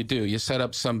is that you set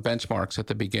up some benchmarks at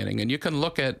the beginning, and you can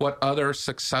look at what other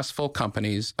successful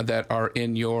companies that are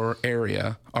in your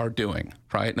area are doing,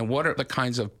 right? And what are the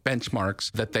kinds of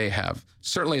benchmarks that they have?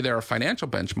 Certainly there are financial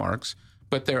benchmarks,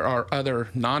 But there are other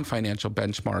non-financial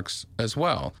benchmarks as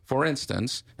well. For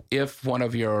instance, if one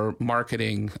of your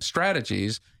marketing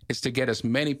strategies is to get as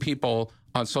many people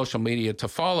on social media to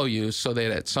follow you so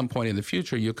that at some point in the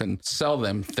future you can sell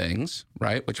them things,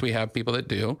 right? Which we have people that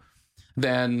do.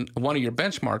 Then one of your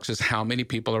benchmarks is how many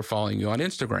people are following you on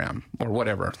Instagram or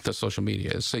whatever the social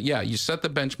media is. So yeah, you set the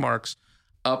benchmarks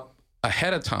up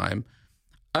ahead of time,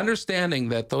 understanding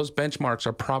that those benchmarks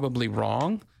are probably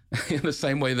wrong in the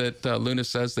same way that Luna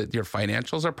says that your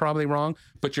financials are probably wrong,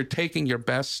 but you're taking your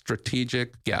best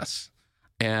strategic guess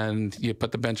and you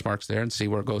put the benchmarks there and see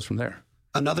where it goes from there.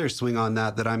 Another swing on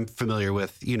that I'm familiar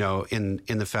with, you know, in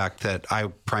the fact that I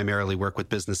primarily work with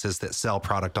businesses that sell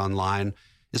product online,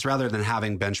 is rather than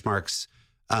having benchmarks,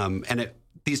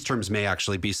 these terms may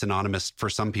actually be synonymous for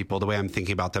some people. The way I'm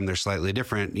thinking about them, they're slightly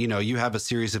different. You know, you have a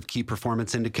series of key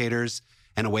performance indicators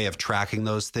and a way of tracking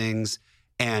those things.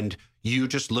 And you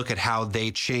just look at how they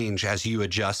change as you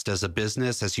adjust as a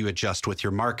business, as you adjust with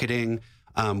your marketing.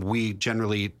 We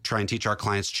generally try and teach our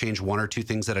clients change one or two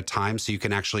things at a time so you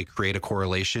can actually create a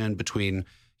correlation between,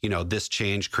 you know, this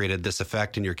change created this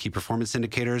effect in your key performance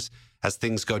indicators. As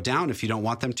things go down, if you don't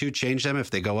want them to, change them.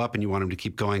 If they go up and you want them to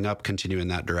keep going up, continue in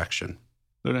that direction.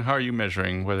 Luna, how are you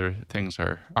measuring whether things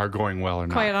are going well or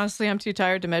not? Quite honestly, I'm too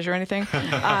tired to measure anything.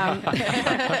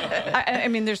 I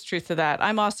mean, there's truth to that.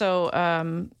 I'm also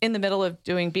in the middle of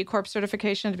doing B Corp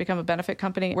certification to become a benefit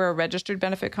company. We're a registered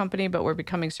benefit company, but we're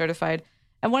becoming certified.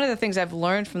 And one of the things I've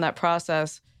learned from that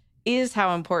process is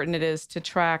how important it is to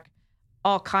track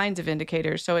all kinds of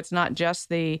indicators. So it's not just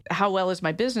the how well is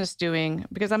my business doing,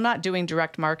 because I'm not doing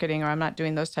direct marketing or I'm not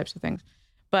doing those types of things.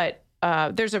 But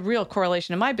there's a real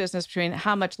correlation in my business between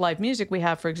how much live music we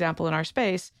have, for example, in our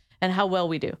space and how well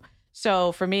we do.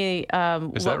 So for me...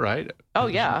 is that right? Oh,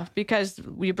 yeah, because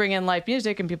we bring in live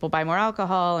music and people buy more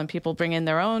alcohol and people bring in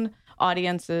their own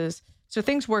audiences. So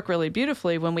things work really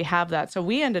beautifully when we have that. So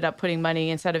we ended up putting money,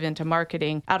 instead of into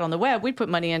marketing out on the web, we put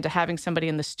money into having somebody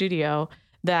in the studio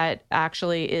that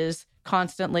actually is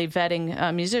constantly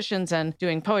vetting musicians and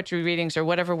doing poetry readings or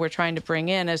whatever we're trying to bring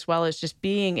in, as well as just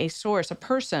being a source, a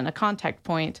person, a contact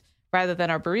point, rather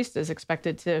than our baristas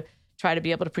expected to try to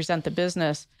be able to present the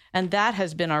business. And that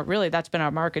has been that's been our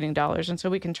marketing dollars. And so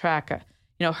we can track,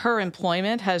 her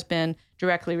employment has been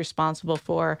directly responsible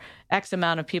for X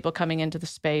amount of people coming into the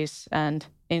space and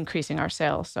increasing our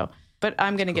sales. So, but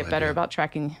I'm going to get better about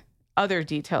tracking other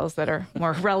details that are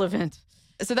more relevant.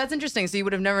 So that's interesting. So you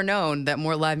would have never known that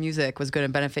more live music was going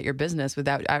to benefit your business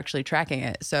without actually tracking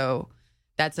it. So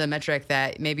that's a metric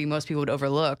that maybe most people would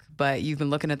overlook, but you've been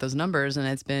looking at those numbers and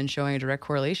it's been showing a direct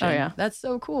correlation. Oh, yeah. That's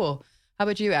so cool. How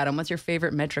about you, Adam? What's your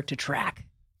favorite metric to track?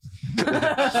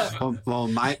 Well,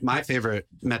 my favorite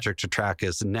metric to track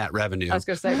is net revenue. I was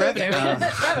going to say revenue.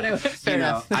 Revenue. Fair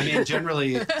enough. I mean,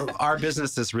 generally, our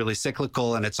business is really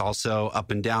cyclical and it's also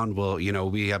up and down. Well,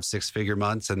 we have 6-figure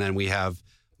months and then we have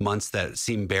months that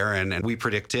seem barren and we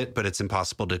predict it, but it's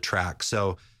impossible to track.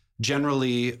 So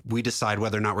generally, we decide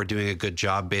whether or not we're doing a good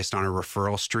job based on a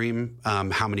referral stream,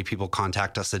 how many people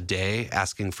contact us a day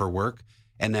asking for work,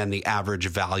 and then the average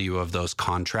value of those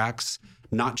contracts,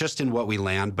 not just in what we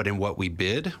land, but in what we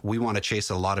bid. We want to chase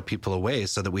a lot of people away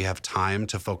so that we have time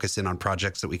to focus in on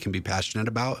projects that we can be passionate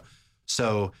about.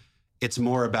 So it's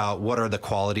more about what are the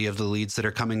quality of the leads that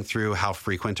are coming through, how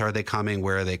frequent are they coming,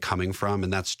 where are they coming from,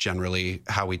 and that's generally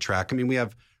how we track. I mean, we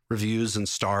have reviews and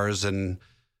stars and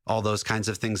all those kinds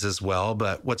of things as well,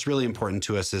 but what's really important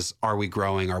to us is, are we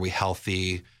growing, are we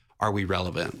healthy, are we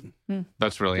relevant?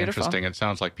 That's really Beautiful. interesting. It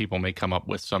sounds like people may come up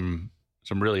with some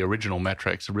really original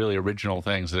metrics, really original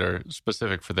things that are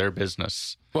specific for their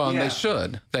business. Well, and they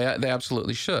should. They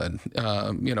absolutely should.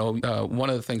 One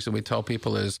of the things that we tell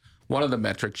people is one of the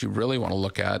metrics you really want to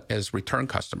look at is return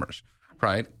customers,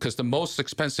 right? Because the most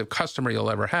expensive customer you'll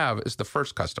ever have is the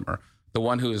first customer, the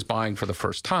one who is buying for the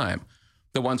first time.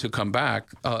 The ones who come back,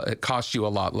 it costs you a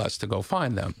lot less to go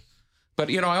find them. But,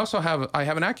 I also have an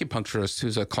acupuncturist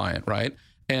who's a client, right?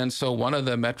 And so one of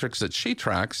the metrics that she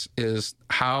tracks is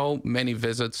how many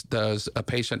visits does a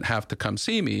patient have to come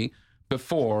see me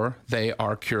before they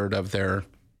are cured of their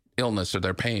illness or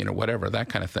their pain or whatever, that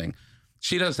kind of thing.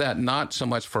 She does that not so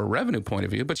much for a revenue point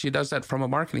of view, but she does that from a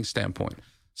marketing standpoint.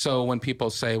 So when people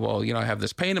say, well, I have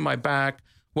this pain in my back,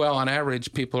 well, on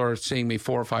average, people are seeing me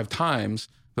 4 or 5 times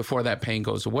before that pain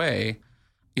goes away.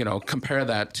 Compare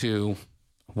that to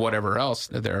whatever else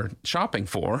they're shopping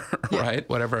for, right?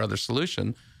 Whatever other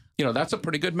solution, that's a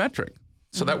pretty good metric.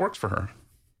 So that works for her.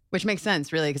 Which makes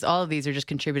sense, really, because all of these are just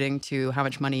contributing to how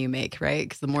much money you make, right?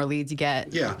 Because the more leads you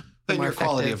get, and your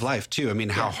quality of life too. I mean,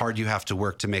 how hard you have to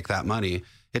work to make that money.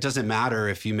 it doesn't matter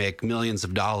if you make millions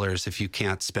of dollars if you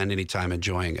can't spend any time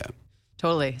enjoying it.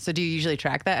 Totally. So do you usually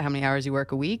track that? How many hours you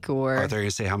work a week? Or Are they going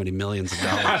to say how many millions of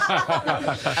dollars?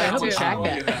 I hope you track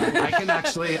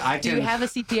that. I Do you have a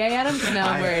CPA, Adam? Because now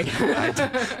I'm worried.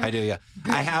 I do, yeah.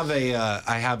 I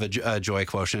have a joy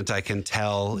quotient. I can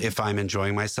tell if I'm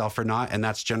enjoying myself or not, and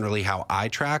that's generally how I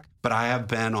track. But I have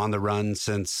been on the run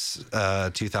since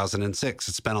 2006.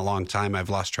 It's been a long time. I've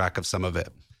lost track of some of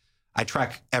it. I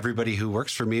track everybody who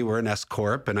works for me. We're an S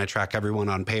Corp, and I track everyone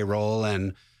on payroll.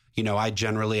 And, I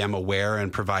generally am aware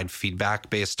and provide feedback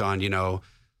based on,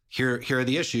 here are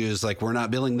the issues. Like, we're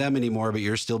not billing them anymore, but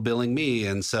you're still billing me.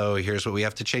 And so here's what we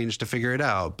have to change to figure it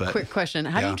out. But quick question.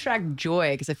 How do you track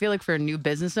joy? Because I feel like for a new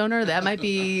business owner, that might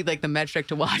be like the metric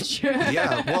to watch.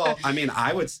 Yeah. Well, I mean,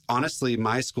 I would honestly,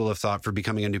 my school of thought for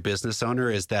becoming a new business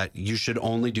owner is that you should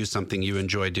only do something you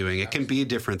enjoy doing. It can be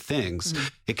different things. Mm-hmm.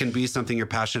 It can be something you're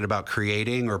passionate about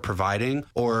creating or providing,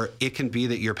 or it can be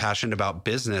that you're passionate about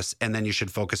business. And then you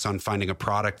should focus on finding a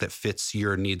product that fits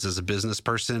your needs as a business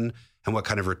person and what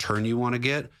kind of return you want to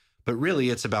get. But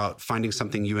really, it's about finding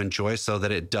something you enjoy so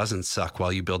that it doesn't suck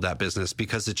while you build that business,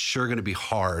 because it's sure going to be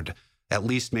hard. At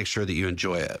least make sure that you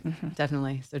enjoy it. Mm-hmm.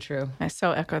 Definitely. So true. I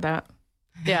so echo that.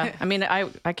 Yeah. I mean,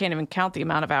 I can't even count the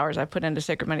amount of hours I put into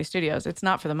Sacred Money Studios. It's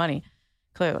not for the money,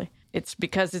 clearly. It's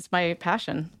because it's my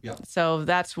passion. Yeah. So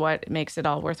that's what makes it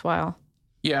all worthwhile.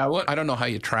 Yeah, well, I don't know how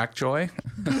you track joy,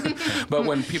 but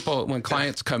when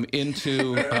clients come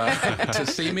into to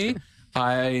see me,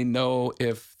 I know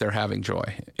if they're having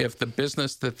joy, if the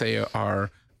business that they are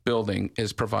building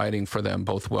is providing for them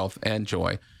both wealth and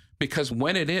joy. Because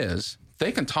when it is,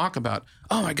 they can talk about,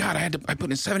 oh my God, I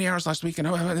put in 70 hours last week and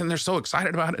they're so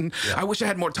excited about it. And I wish I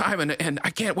had more time and I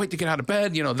can't wait to get out of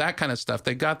bed, that kind of stuff.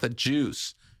 They got the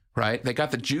juice, right? They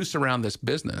got the juice around this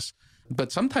business.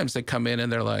 But sometimes they come in and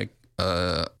they're like,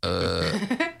 if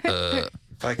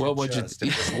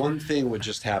one thing would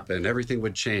just happen, everything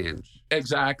would change.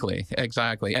 Exactly.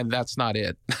 And that's not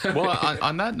it. Well,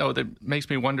 on that note, it makes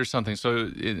me wonder something.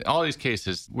 So in all these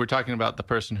cases, we're talking about the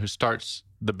person who starts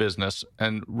the business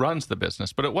and runs the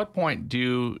business. But at what point do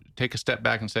you take a step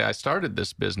back and say, I started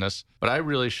this business, but I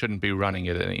really shouldn't be running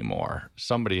it anymore.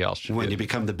 Somebody else should. When you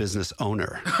become the business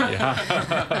owner.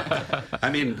 Yeah.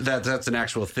 I mean, that's an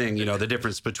actual thing. The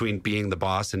difference between being the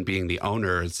boss and being the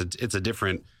owner, it's a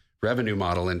different revenue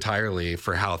model entirely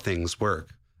for how things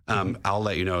work. I'll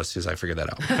let you know as soon as I figure that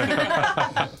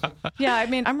out. Yeah, I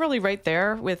mean, I'm really right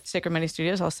there with Sacred Money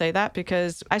Studios. I'll say that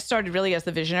because I started really as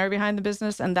the visionary behind the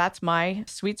business, and that's my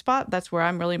sweet spot. That's where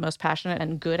I'm really most passionate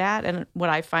and good at. And what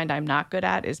I find I'm not good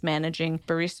at is managing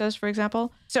baristas, for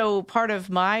example. So part of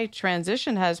my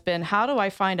transition has been, how do I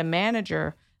find a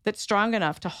manager that's strong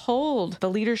enough to hold the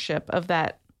leadership of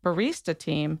that barista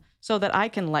team so that I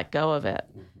can let go of it?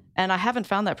 And I haven't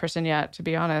found that person yet, to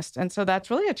be honest. And so that's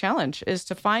really a challenge, is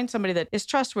to find somebody that is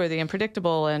trustworthy and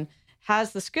predictable and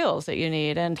has the skills that you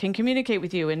need and can communicate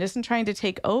with you and isn't trying to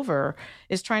take over,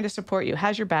 is trying to support you,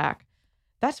 has your back.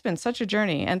 That's been such a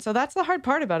journey. And so that's the hard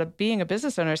part about being a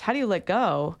business owner, is how do you let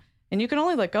go? And you can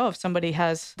only let go if somebody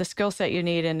has the skill set you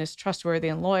need and is trustworthy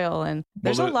and loyal. And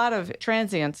there's a lot of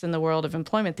transience in the world of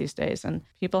employment these days, and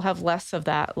people have less of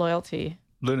that loyalty.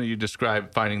 Luna, you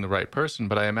described finding the right person,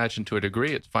 but I imagine to a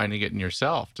degree it's finding it in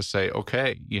yourself to say,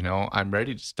 okay, I'm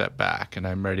ready to step back and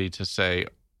I'm ready to say,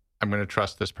 I'm going to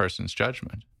trust this person's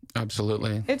judgment.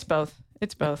 Absolutely. It's both.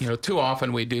 Too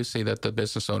often we do see that the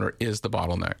business owner is the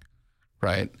bottleneck,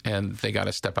 right? And they got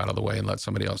to step out of the way and let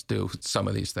somebody else do some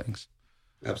of these things.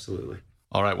 Absolutely.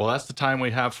 All right. Well, that's the time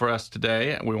we have for us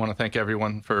today. We want to thank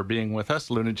everyone for being with us.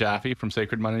 Luna Jaffe from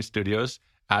Sacred Money Studios,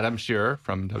 Adam Shearer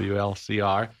from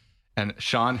WLCR, and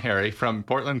Sean Harry from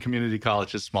Portland Community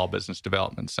College's Small Business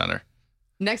Development Center.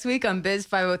 Next week on Biz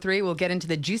 503, we'll get into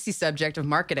the juicy subject of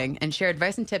marketing and share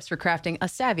advice and tips for crafting a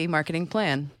savvy marketing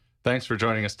plan. Thanks for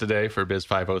joining us today for Biz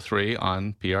 503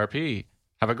 on PRP.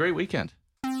 Have a great weekend.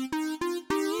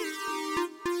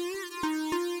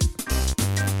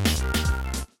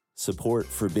 Support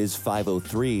for Biz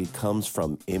 503 comes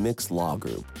from Immix Law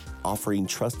Group, offering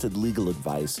trusted legal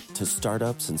advice to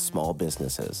startups and small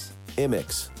businesses.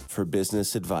 Immix for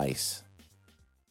business advice.